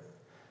later,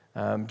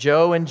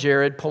 Joe and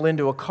Jared pull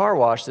into a car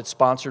wash that's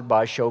sponsored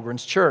by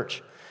Sjogren's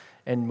church.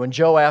 And when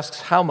Joe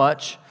asks how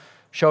much,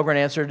 Sjogren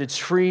answered, "It's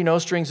free, no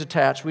strings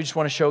attached. We just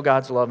want to show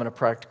God's love in a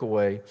practical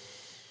way."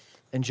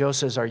 And Joe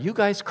says, "Are you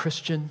guys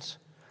Christians?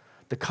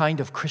 The kind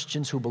of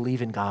Christians who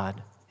believe in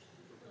God?"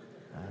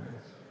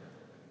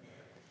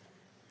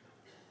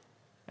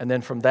 And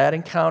then from that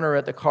encounter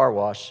at the car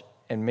wash,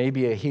 and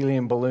maybe a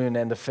helium balloon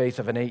and the faith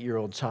of an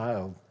 8-year-old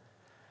child,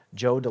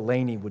 Joe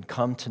Delaney would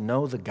come to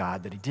know the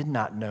God that he did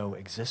not know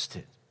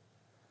existed.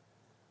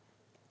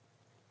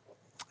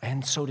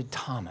 And so did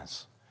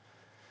Thomas.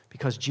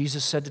 Because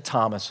Jesus said to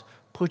Thomas,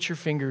 put your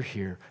finger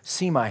here,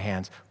 see my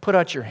hands, put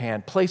out your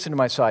hand, place it in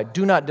my side,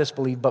 do not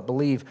disbelieve, but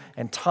believe.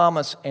 And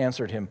Thomas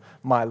answered him,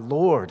 my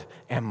Lord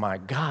and my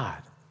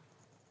God.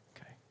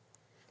 Okay.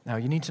 Now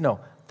you need to know,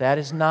 that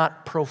is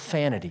not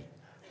profanity,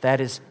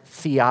 that is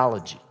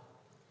theology.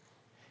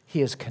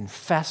 He is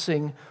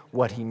confessing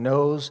what he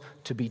knows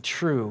to be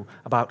true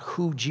about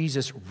who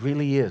Jesus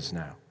really is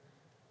now.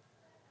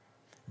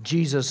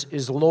 Jesus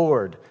is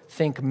Lord.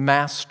 Think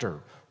master,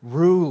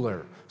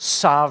 ruler,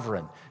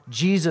 sovereign.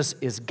 Jesus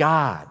is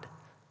God.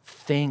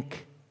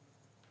 Think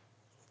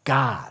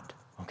God,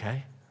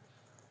 okay?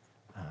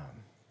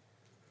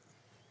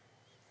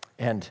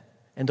 And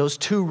those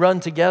two run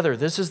together.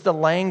 This is the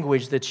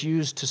language that's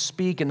used to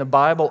speak in the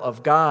Bible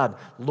of God,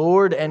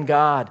 Lord and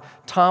God.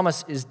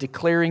 Thomas is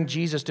declaring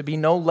Jesus to be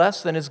no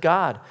less than his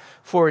God.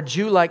 For a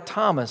Jew like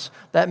Thomas,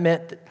 that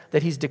meant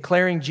that he's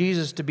declaring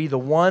Jesus to be the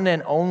one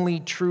and only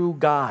true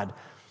God.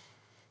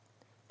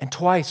 And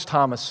twice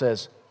Thomas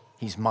says,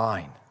 he's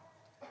mine.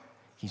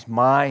 He's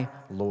my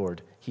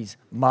Lord. He's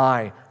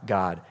my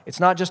God. It's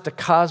not just a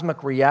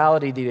cosmic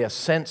reality that he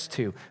assents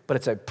to, but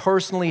it's a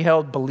personally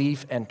held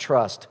belief and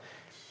trust.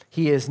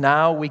 He is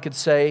now, we could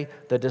say,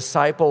 the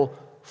disciple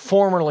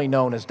formerly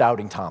known as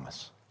Doubting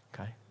Thomas.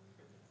 Okay?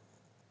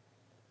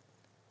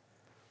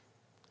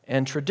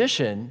 And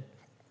tradition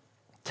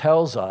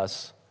tells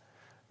us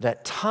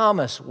that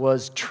Thomas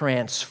was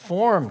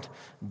transformed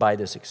by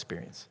this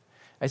experience.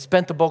 I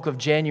spent the bulk of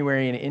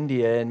January in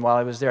India, and while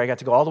I was there, I got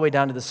to go all the way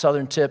down to the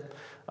southern tip,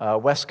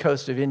 west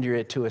coast of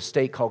India, to a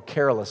state called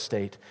Kerala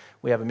State.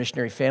 We have a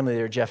missionary family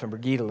there. Jeff and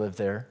Brigitte live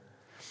there,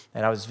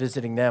 and I was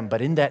visiting them.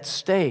 But in that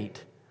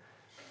state,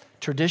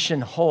 tradition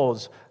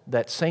holds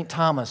that St.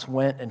 Thomas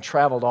went and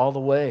traveled all the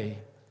way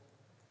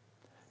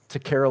to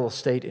Kerala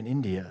State in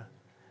India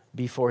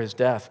before his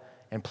death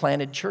and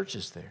planted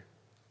churches there.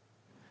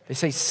 They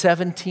say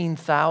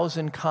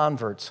 17,000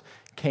 converts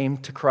came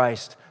to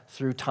Christ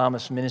through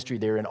Thomas' ministry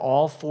there in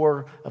all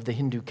 4 of the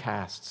Hindu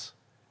castes.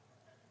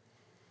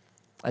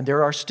 And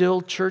there are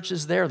still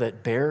churches there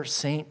that bear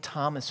St.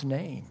 Thomas'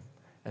 name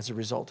as a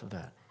result of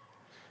that.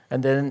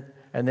 And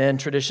then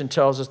tradition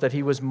tells us that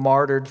he was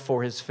martyred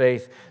for his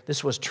faith.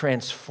 This was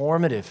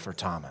transformative for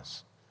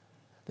Thomas,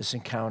 this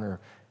encounter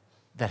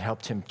that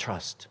helped him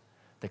trust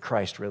that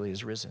Christ really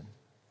is risen.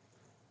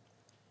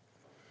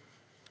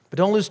 But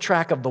don't lose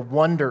track of the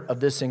wonder of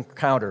this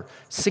encounter.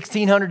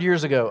 1,600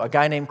 years ago, a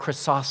guy named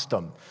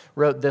Chrysostom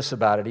wrote this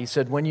about it. He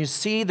said, when you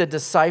see the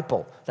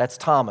disciple, that's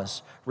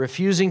Thomas,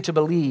 refusing to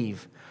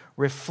believe,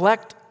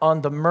 reflect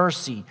on the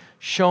mercy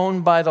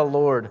shown by the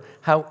Lord,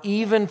 how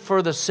even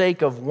for the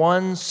sake of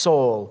one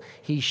soul,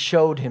 he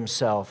showed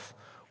himself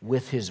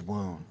with his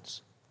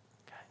wounds.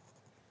 Okay.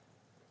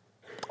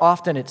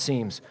 Often it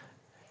seems,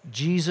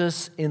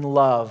 Jesus in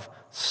love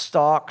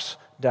stalks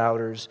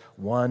doubters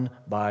one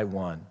by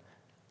one.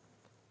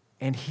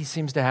 And he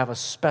seems to have a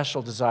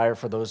special desire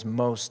for those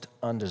most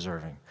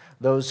undeserving,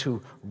 those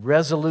who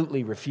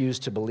resolutely refuse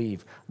to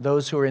believe,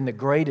 those who are in the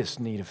greatest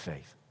need of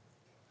faith.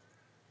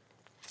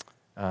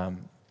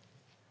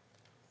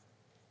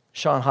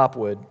 Sean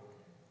Hopwood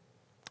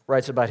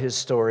writes about his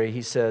story.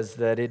 He says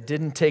that it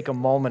didn't take a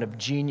moment of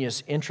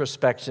genius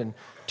introspection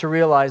to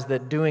realize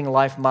that doing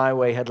life my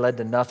way had led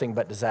to nothing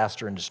but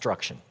disaster and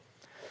destruction.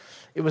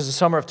 It was the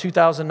summer of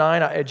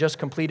 2009. I had just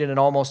completed an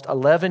almost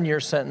 11-year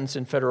sentence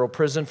in federal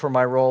prison for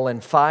my role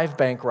in 5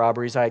 bank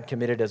robberies I had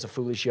committed as a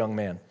foolish young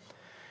man.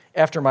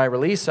 After my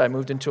release, I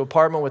moved into an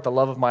apartment with the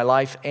love of my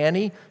life,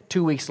 Annie.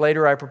 2 weeks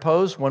later, I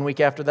proposed. 1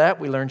 week after that,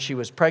 we learned she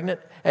was pregnant.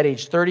 At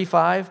age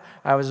 35,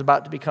 I was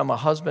about to become a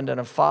husband and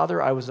a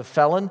father. I was a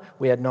felon.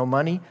 We had no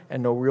money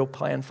and no real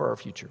plan for our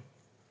future.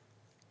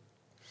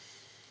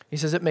 He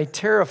says, it may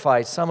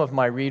terrify some of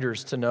my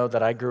readers to know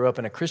that I grew up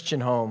in a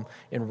Christian home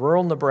in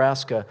rural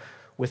Nebraska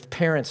with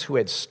parents who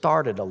had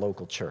started a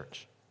local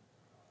church.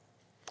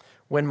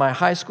 When my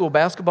high school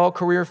basketball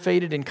career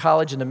faded in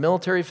college and the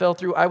military fell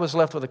through, I was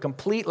left with a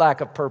complete lack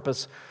of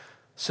purpose,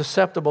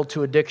 susceptible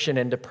to addiction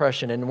and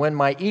depression. And when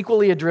my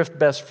equally adrift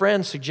best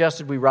friend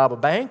suggested we rob a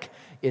bank,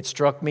 it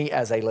struck me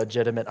as a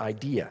legitimate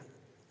idea.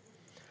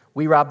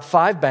 We robbed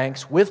 5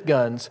 banks with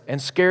guns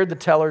and scared the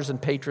tellers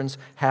and patrons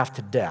half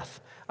to death.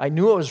 I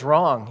knew it was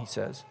wrong, he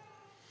says.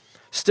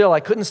 Still, I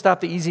couldn't stop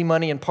the easy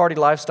money and party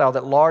lifestyle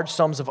that large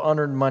sums of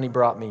unearned money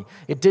brought me.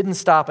 It didn't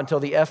stop until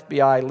the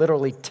FBI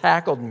literally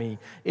tackled me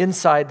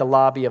inside the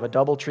lobby of a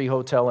DoubleTree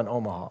hotel in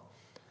Omaha.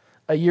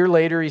 A year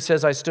later, he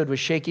says, I stood with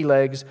shaky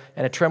legs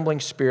and a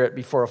trembling spirit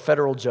before a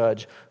federal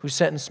judge who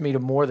sentenced me to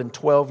more than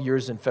 12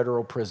 years in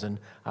federal prison.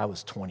 I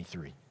was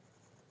 23. He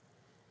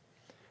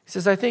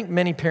says, I think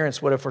many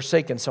parents would have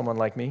forsaken someone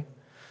like me,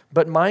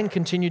 but mine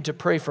continued to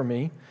pray for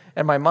me,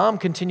 and my mom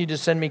continued to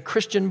send me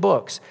Christian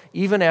books,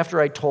 even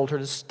after I told her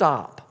to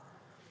stop.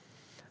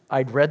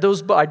 I'd read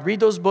those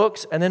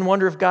books and then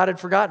wonder if God had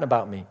forgotten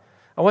about me.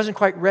 I wasn't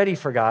quite ready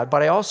for God,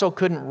 but I also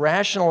couldn't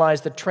rationalize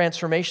the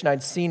transformation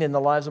I'd seen in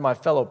the lives of my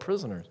fellow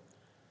prisoners.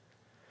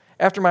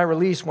 After my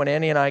release, when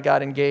Annie and I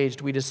got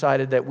engaged, we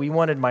decided that we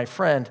wanted my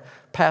friend,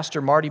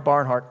 Pastor Marty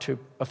Barnhart, to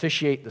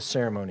officiate the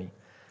ceremony.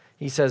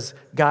 He says,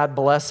 God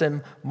bless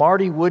him.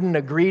 Marty wouldn't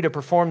agree to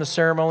perform the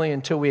ceremony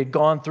until we had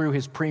gone through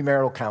his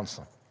premarital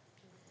counseling.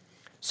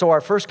 So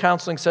our first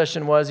counseling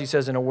session was, he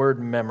says, in a word,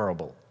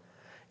 memorable.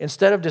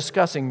 Instead of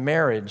discussing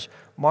marriage,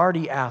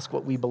 Marty asked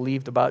what we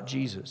believed about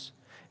Jesus.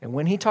 And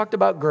when he talked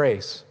about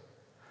grace,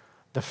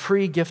 the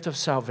free gift of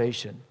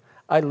salvation,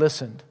 I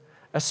listened,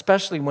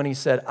 especially when he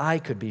said I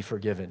could be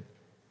forgiven.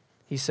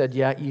 He said,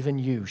 yeah, even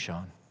you,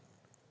 Sean.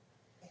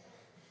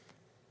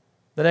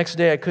 The next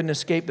day, I couldn't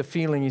escape the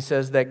feeling, he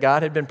says, that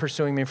God had been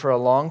pursuing me for a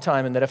long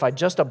time and that if I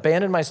just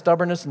abandoned my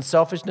stubbornness and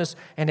selfishness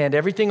and hand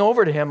everything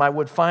over to him, I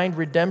would find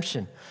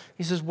redemption.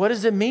 He says, what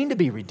does it mean to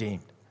be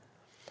redeemed?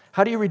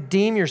 How do you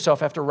redeem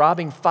yourself after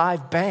robbing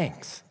 5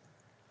 banks?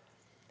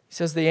 He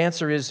says the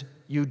answer is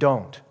you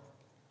don't.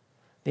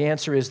 The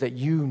answer is that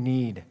you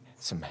need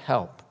some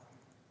help.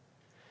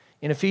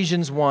 In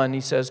Ephesians 1,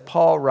 he says,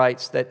 Paul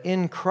writes that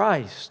in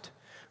Christ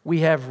we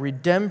have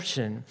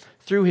redemption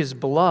through his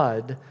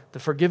blood, the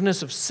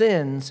forgiveness of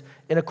sins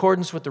in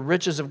accordance with the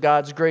riches of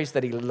God's grace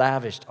that he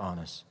lavished on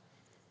us.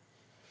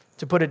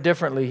 To put it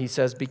differently, he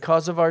says,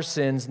 because of our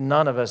sins,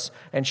 none of us,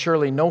 and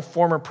surely no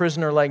former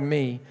prisoner like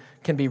me,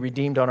 can be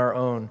redeemed on our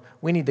own.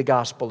 We need the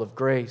gospel of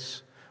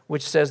grace,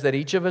 which says that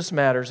each of us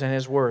matters and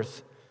has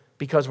worth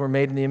because we're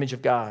made in the image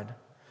of God.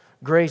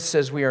 Grace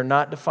says we are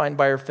not defined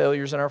by our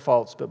failures and our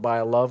faults, but by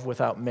a love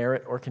without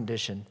merit or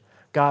condition.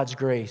 God's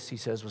grace, he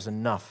says, was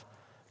enough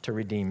to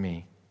redeem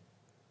me.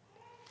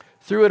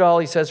 Through it all,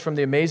 he says, from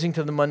the amazing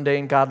to the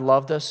mundane, God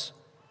loved us.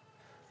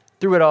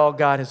 Through it all,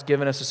 God has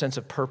given us a sense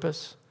of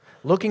purpose.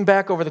 Looking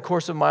back over the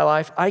course of my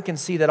life, I can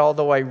see that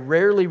although I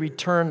rarely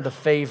returned the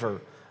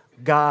favor,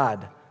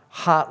 God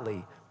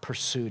hotly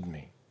pursued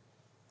me.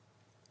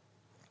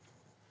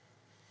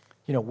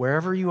 You know,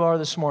 wherever you are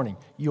this morning,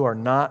 you are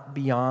not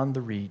beyond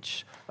the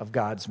reach of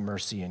God's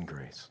mercy and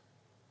grace.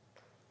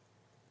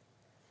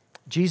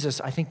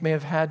 Jesus, I think, may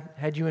have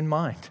had you in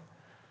mind.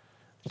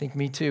 I think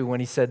me too, when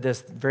he said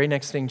this, the very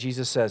next thing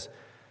Jesus says,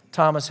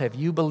 Thomas, have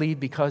you believed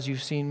because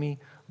you've seen me?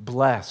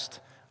 Blessed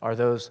are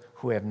those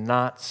who have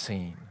not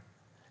seen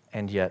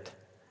and yet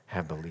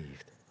have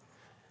believed.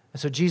 And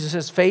so Jesus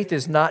says faith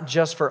is not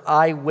just for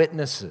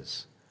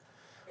eyewitnesses.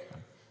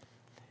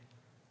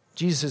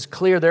 Jesus is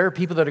clear there are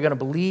people that are going to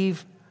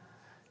believe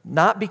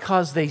not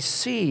because they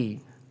see,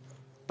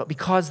 but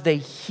because they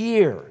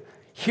hear.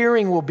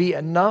 Hearing will be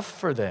enough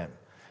for them.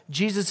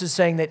 Jesus is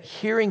saying that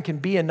hearing can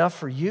be enough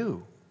for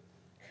you.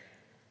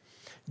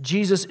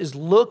 Jesus is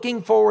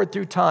looking forward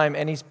through time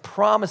and he's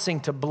promising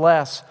to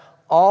bless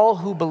all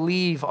who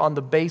believe on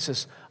the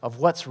basis of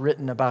what's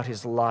written about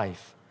his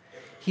life.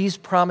 He's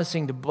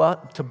promising to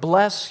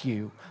bless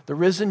you. The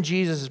risen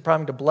Jesus is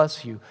promising to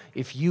bless you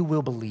if you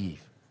will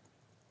believe.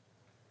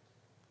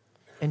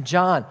 And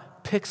John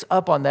picks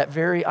up on that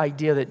very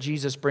idea that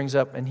Jesus brings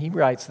up, and he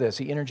writes this,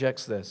 he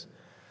interjects this.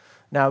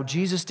 Now,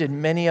 Jesus did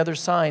many other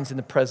signs in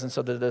the presence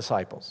of the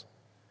disciples,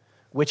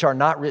 which are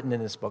not written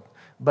in this book,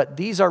 but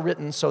these are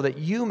written so that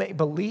you may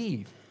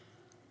believe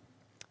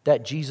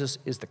that Jesus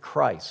is the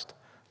Christ,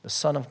 the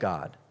Son of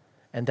God,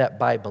 and that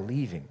by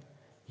believing,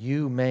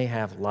 you may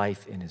have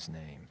life in his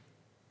name.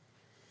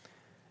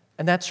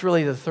 And that's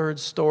really the third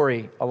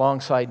story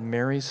alongside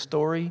Mary's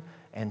story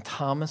and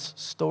Thomas'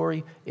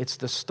 story. It's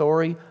the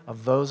story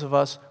of those of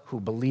us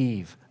who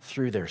believe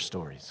through their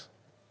stories.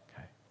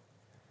 Okay.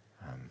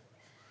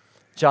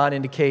 John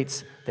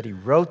indicates that he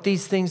wrote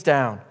these things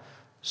down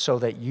so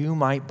that you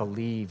might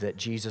believe that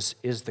Jesus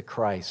is the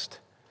Christ,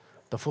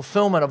 the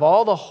fulfillment of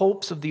all the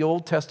hopes of the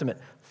Old Testament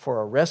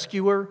for a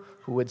rescuer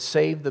who would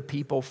save the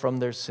people from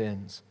their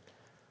sins,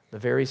 the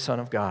very Son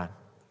of God.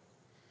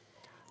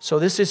 So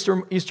this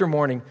Easter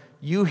morning,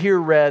 you hear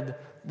read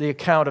the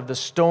account of the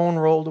stone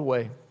rolled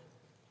away,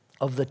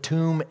 of the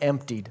tomb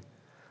emptied,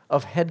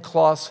 of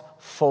headcloths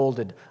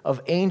folded,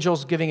 of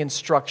angels giving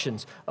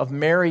instructions, of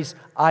Mary's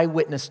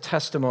eyewitness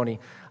testimony,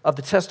 of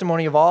the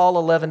testimony of all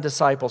 11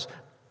 disciples,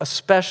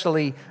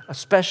 especially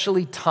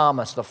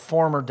Thomas, the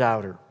former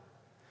doubter.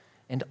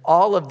 And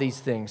all of these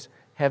things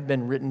have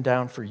been written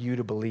down for you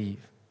to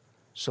believe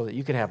so that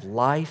you could have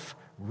life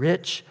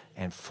rich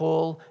and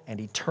full and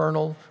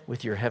eternal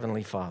with your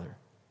Heavenly Father.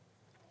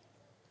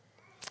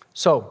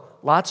 So,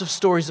 lots of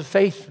stories of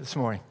faith this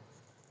morning.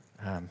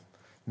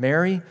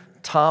 Mary,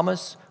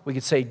 Thomas, we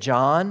could say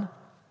John,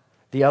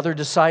 the other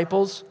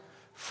disciples,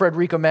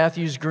 Frederica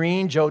Matthews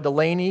Green, Joe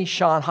Delaney,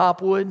 Sean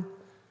Hopwood.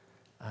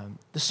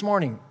 This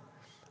morning,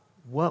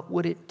 what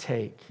would it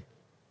take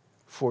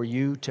for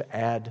you to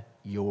add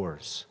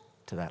yours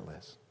to that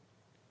list?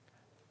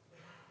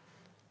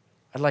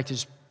 I'd like to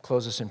just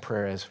close us in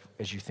prayer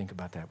as you think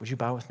about that. Would you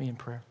bow with me in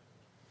prayer?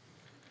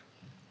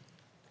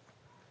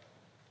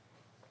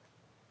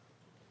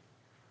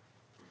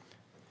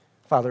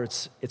 Father,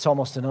 it's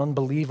almost an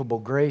unbelievable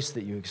grace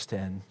that you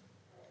extend.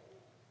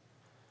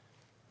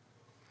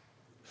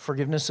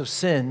 Forgiveness of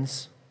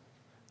sins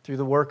through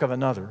the work of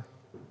another.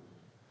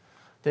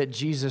 That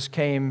Jesus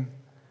came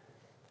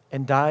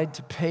and died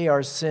to pay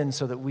our sins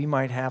so that we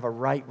might have a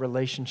right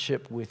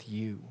relationship with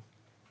you.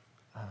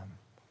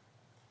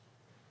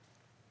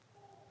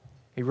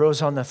 He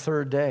rose on the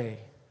third day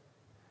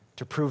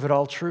to prove it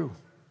all true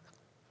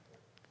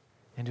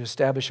and to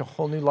establish a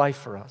whole new life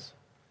for us.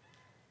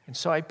 And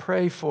so I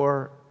pray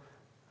for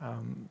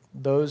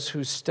those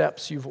whose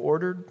steps you've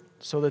ordered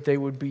so that they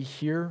would be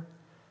here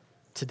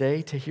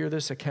today to hear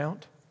this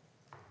account,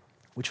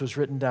 which was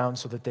written down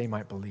so that they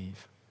might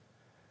believe.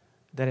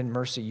 That in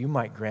mercy you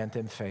might grant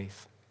them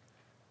faith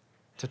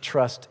to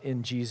trust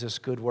in Jesus'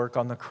 good work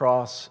on the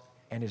cross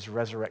and his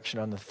resurrection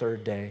on the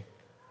third day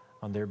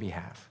on their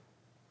behalf.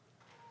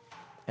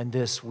 And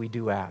this we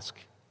do ask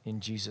in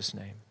Jesus'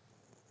 name.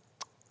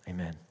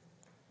 Amen.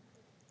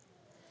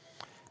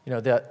 You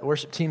know, the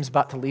worship team's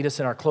about to lead us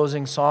in our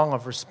closing song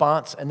of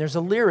response, and there's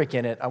a lyric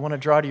in it I want to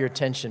draw to your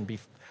attention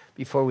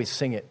before we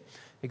sing it.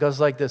 It goes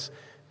like this: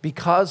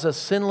 because a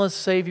sinless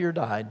Savior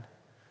died,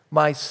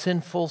 my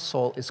sinful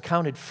soul is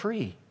counted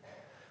free.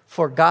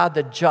 For God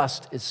the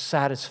just is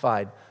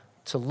satisfied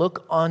to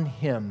look on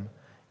him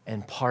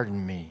and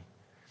pardon me.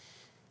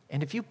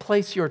 And if you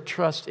place your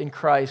trust in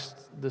Christ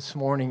this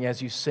morning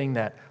as you sing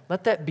that,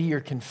 let that be your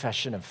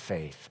confession of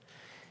faith.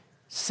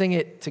 Sing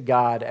it to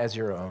God as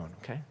your own,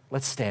 okay?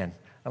 Let's stand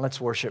and let's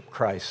worship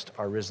Christ,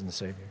 our risen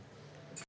Savior.